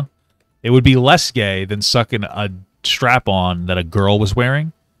 You know, it would be less gay than sucking a strap-on that a girl was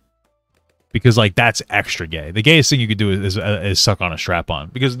wearing. because like that's extra gay. The gayest thing you could do is suck on a strap-on,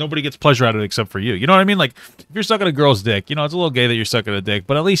 because nobody gets pleasure out of it except for you. You know what I mean? Like if you're sucking a girl's dick, you know, it's a little gay that you're sucking a dick,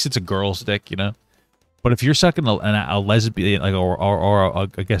 but at least it's a girl's dick, you know. But if you're sucking a lesbian, like or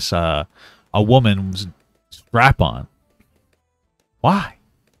I guess a woman's strap-on, why?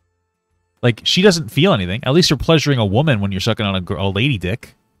 Like she doesn't feel anything. At least you're pleasuring a woman when you're sucking on a lady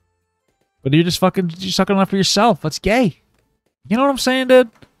dick. But you're sucking on it for yourself. That's gay. You know what I'm saying, dude?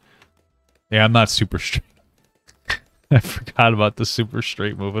 Yeah, I'm not super straight. I forgot about the super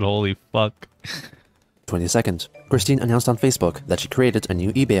straight movement. Holy fuck. 22nd, Christine announced on Facebook that she created a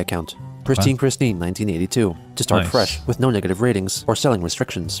new eBay account, Pristine Christine 1982, to start fresh with no negative ratings or selling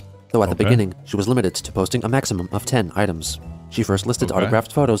restrictions. Though at the beginning, she was limited to posting a maximum of 10 items. She first listed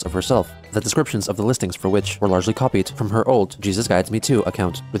autographed photos of herself, the descriptions of the listings for which were largely copied from her old Jesus Guides Me Too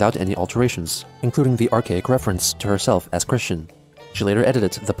account without any alterations, including the archaic reference to herself as Christian. She later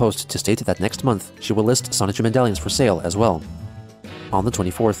edited the post to state that next month she will list Sonichu medallions for sale as well. On the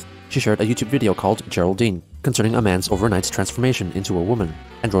 24th, she shared a YouTube video called Geraldine, concerning a man's overnight transformation into a woman,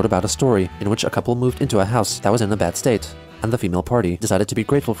 and wrote about a story in which a couple moved into a house that was in a bad state, and the female party decided to be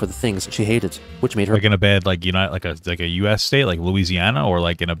grateful for the things she hated, which made her like in a bad like a U.S. state like Louisiana, or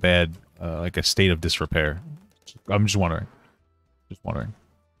like in a bad like a state of disrepair. I'm just wondering.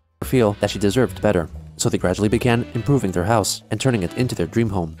 Feel that she deserved better, so they gradually began improving their house and turning it into their dream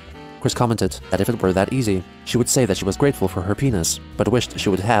home. Chris commented that if it were that easy, she would say that she was grateful for her penis, but wished she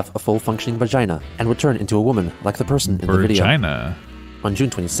would have a full functioning vagina and would turn into a woman like the person in the video. On June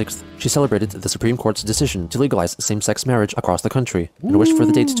 26th, she celebrated the Supreme Court's decision to legalize same-sex marriage across the country and wished for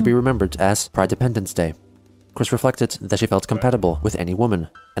the date to be remembered as Pride-Dependence Day. Chris reflected that she felt compatible with any woman,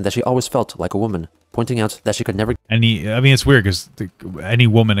 and that she always felt like a woman, pointing out that she could never... I mean, it's weird because any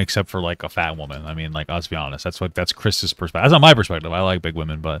woman except for like a fat woman. I mean, like, let's be honest, that's Chris's perspective. That's not my perspective. I like big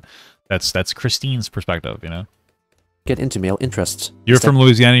women, but that's Christine's perspective, you know? Get into male interests. You're from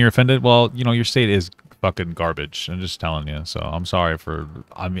Louisiana, you're offended? Well, you know, your state is fucking garbage. I'm just telling you. So I'm sorry for...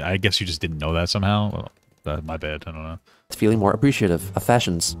 I mean, I guess you just didn't know that somehow. Well, my bad. I don't know. Feeling more appreciative of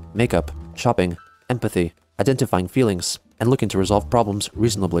fashions, makeup, shopping, empathy, identifying feelings, and looking to resolve problems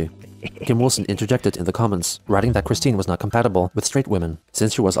reasonably. Kim Wilson interjected in the comments, writing that Christine was not compatible with straight women,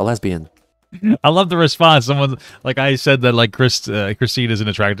 since she was a lesbian. I love the response. Someone, like I said that like Christine isn't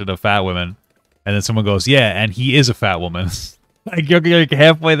attracted to fat women, and then someone goes, yeah, and he is a fat woman. Like, you're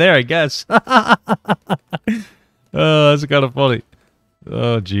halfway there, I guess. Oh, that's kind of funny.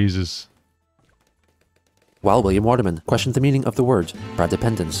 Oh, Jesus. While William Waterman questioned the meaning of the word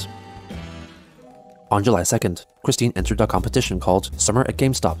Pride-Dependence. On July 2nd, Christine entered a competition called Summer at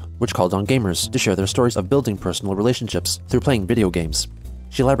GameStop, which called on gamers to share their stories of building personal relationships through playing video games.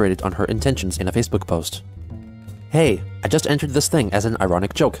 She elaborated on her intentions in a Facebook post. Hey, I just entered this thing as an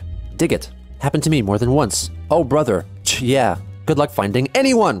ironic joke. Dig it. Happened to me more than once. Oh brother. Yeah. Good luck finding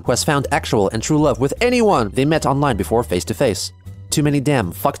anyone who has found actual and true love with anyone they met online before face-to-face. Too many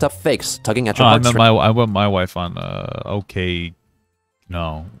damn fucked up fakes tugging at your heartstrings. I met my wife on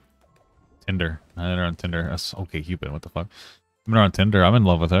Tinder. I met her on Tinder. That's okay, Cupid. What the fuck? I met her on Tinder. I'm in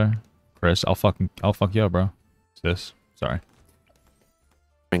love with her. Chris, I'll fuck you up, bro. Sis, sorry.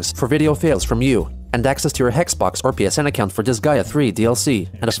 For video fails from you, and access to your Hexbox or PSN account for Disgaea 3 DLC,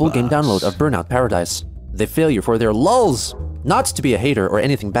 and a full game download of Burnout Paradise. They fail you for their lulz! Not to be a hater or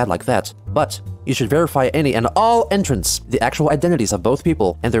anything bad like that, but you should verify any and all entrants, the actual identities of both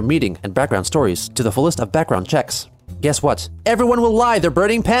people, and their meeting and background stories to the fullest of background checks. Guess what? Everyone will lie their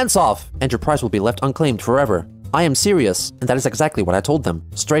burning pants off, and your prize will be left unclaimed forever. I am serious, and that is exactly what I told them,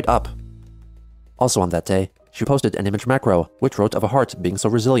 straight up. Also on that day, she posted an image macro, which wrote of a heart being so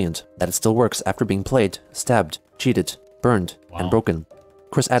resilient that it still works after being played, stabbed, cheated, burned, and broken.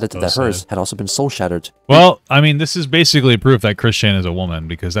 Chris added that hers had also been soul-shattered. Well, I mean, this is basically proof that Christian is a woman,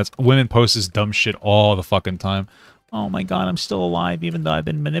 because women post this dumb shit all the fucking time. Oh my god, I'm still alive even though I've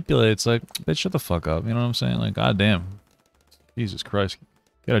been manipulated. It's like, bitch, shut the fuck up. You know what I'm saying? Like, goddamn. Jesus Christ.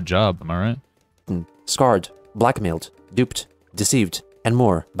 Get a job, am I right? Scarred, blackmailed, duped, deceived, and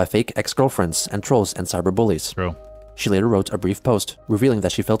more by fake ex-girlfriends and trolls and cyberbullies. True. She later wrote a brief post, revealing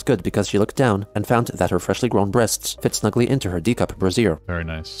that she felt good because she looked down and found that her freshly grown breasts fit snugly into her D-cup brassiere. Very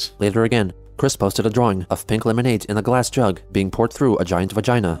nice. Later again, Chris posted a drawing of pink lemonade in a glass jug being poured through a giant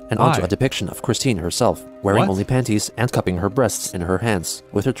vagina and onto a depiction of Christine herself, wearing only panties and cupping her breasts in her hands,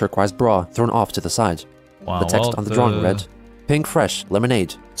 with her turquoise bra thrown off to the side. Wow, the text on the drawing read, "Pink fresh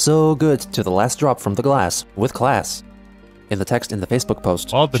lemonade. So good to the last drop from the glass, with class." In the text in the Facebook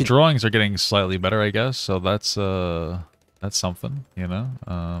post... Well, the drawings are getting slightly better, I guess, so that's something, you know?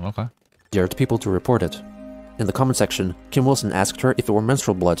 Okay. Dared people to report it. In the comment section, Kim Wilson asked her if it were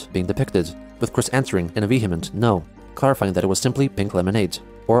menstrual blood being depicted, with Chris answering in a vehement no, clarifying that it was simply pink lemonade,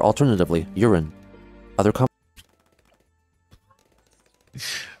 or alternatively, urine. Other comments.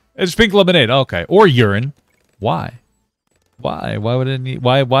 It's pink lemonade, okay. Or urine. Why? Why? Why would it need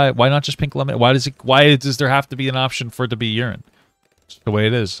why not just pink lemonade? Why does there have to be an option for it to be urine? It's the way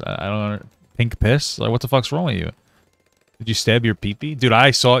it is. I don't know. Pink piss? Like, what the fuck's wrong with you? Did you stab your pee-pee? Dude, I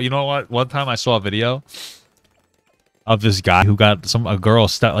saw, you know what? One time I saw a video of this guy who got a girl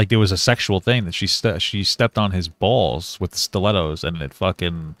like there was a sexual thing that she stepped on his balls with stilettos, and it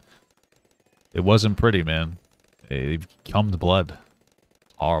wasn't pretty, man. It cummed blood.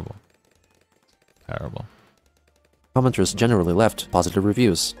 Horrible. Terrible. Commenters generally left positive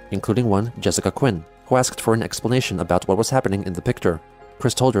reviews, including one, Jessica Quinn, who asked for an explanation about what was happening in the picture.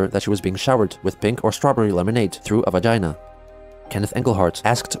 Chris told her that she was being showered with pink or strawberry lemonade through a vagina. Kenneth Engelhart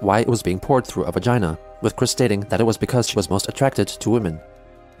asked why it was being poured through a vagina, with Chris stating that it was because she was most attracted to women.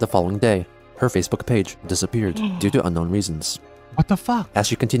 The following day, her Facebook page disappeared due to unknown reasons. What the fuck? As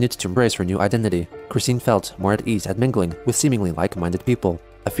she continued to embrace her new identity, Christine felt more at ease at mingling with seemingly like-minded people,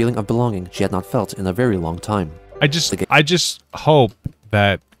 a feeling of belonging she had not felt in a very long time. I just hope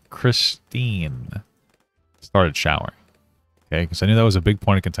that Christine started showering. Okay, because I knew that was a big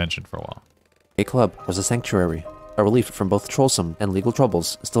point of contention for a while. A club was a sanctuary, a relief from both troublesome and legal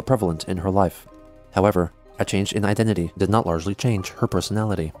troubles still prevalent in her life. However, a change in identity did not largely change her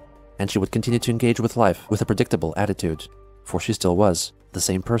personality, and she would continue to engage with life with a predictable attitude, for she still was the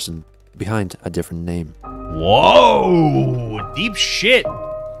same person, behind a different name. Whoa! Deep shit!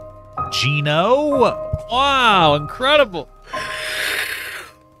 Geno! Wow, incredible!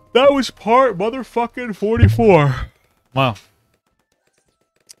 That was part motherfucking 44. Wow.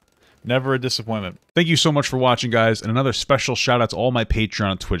 Never a disappointment. Thank you so much for watching, guys, and another special shout out to all my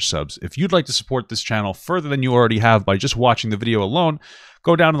Patreon and Twitch subs. If you'd like to support this channel further than you already have by just watching the video alone,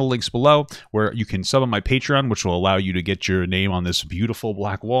 go down to the links below where you can sub on my Patreon, which will allow you to get your name on this beautiful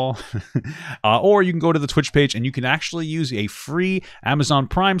black wall. Or you can go to the Twitch page and you can actually use a free Amazon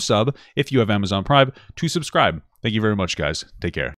Prime sub, if you have Amazon Prime, to subscribe. Thank you very much, guys. Take care.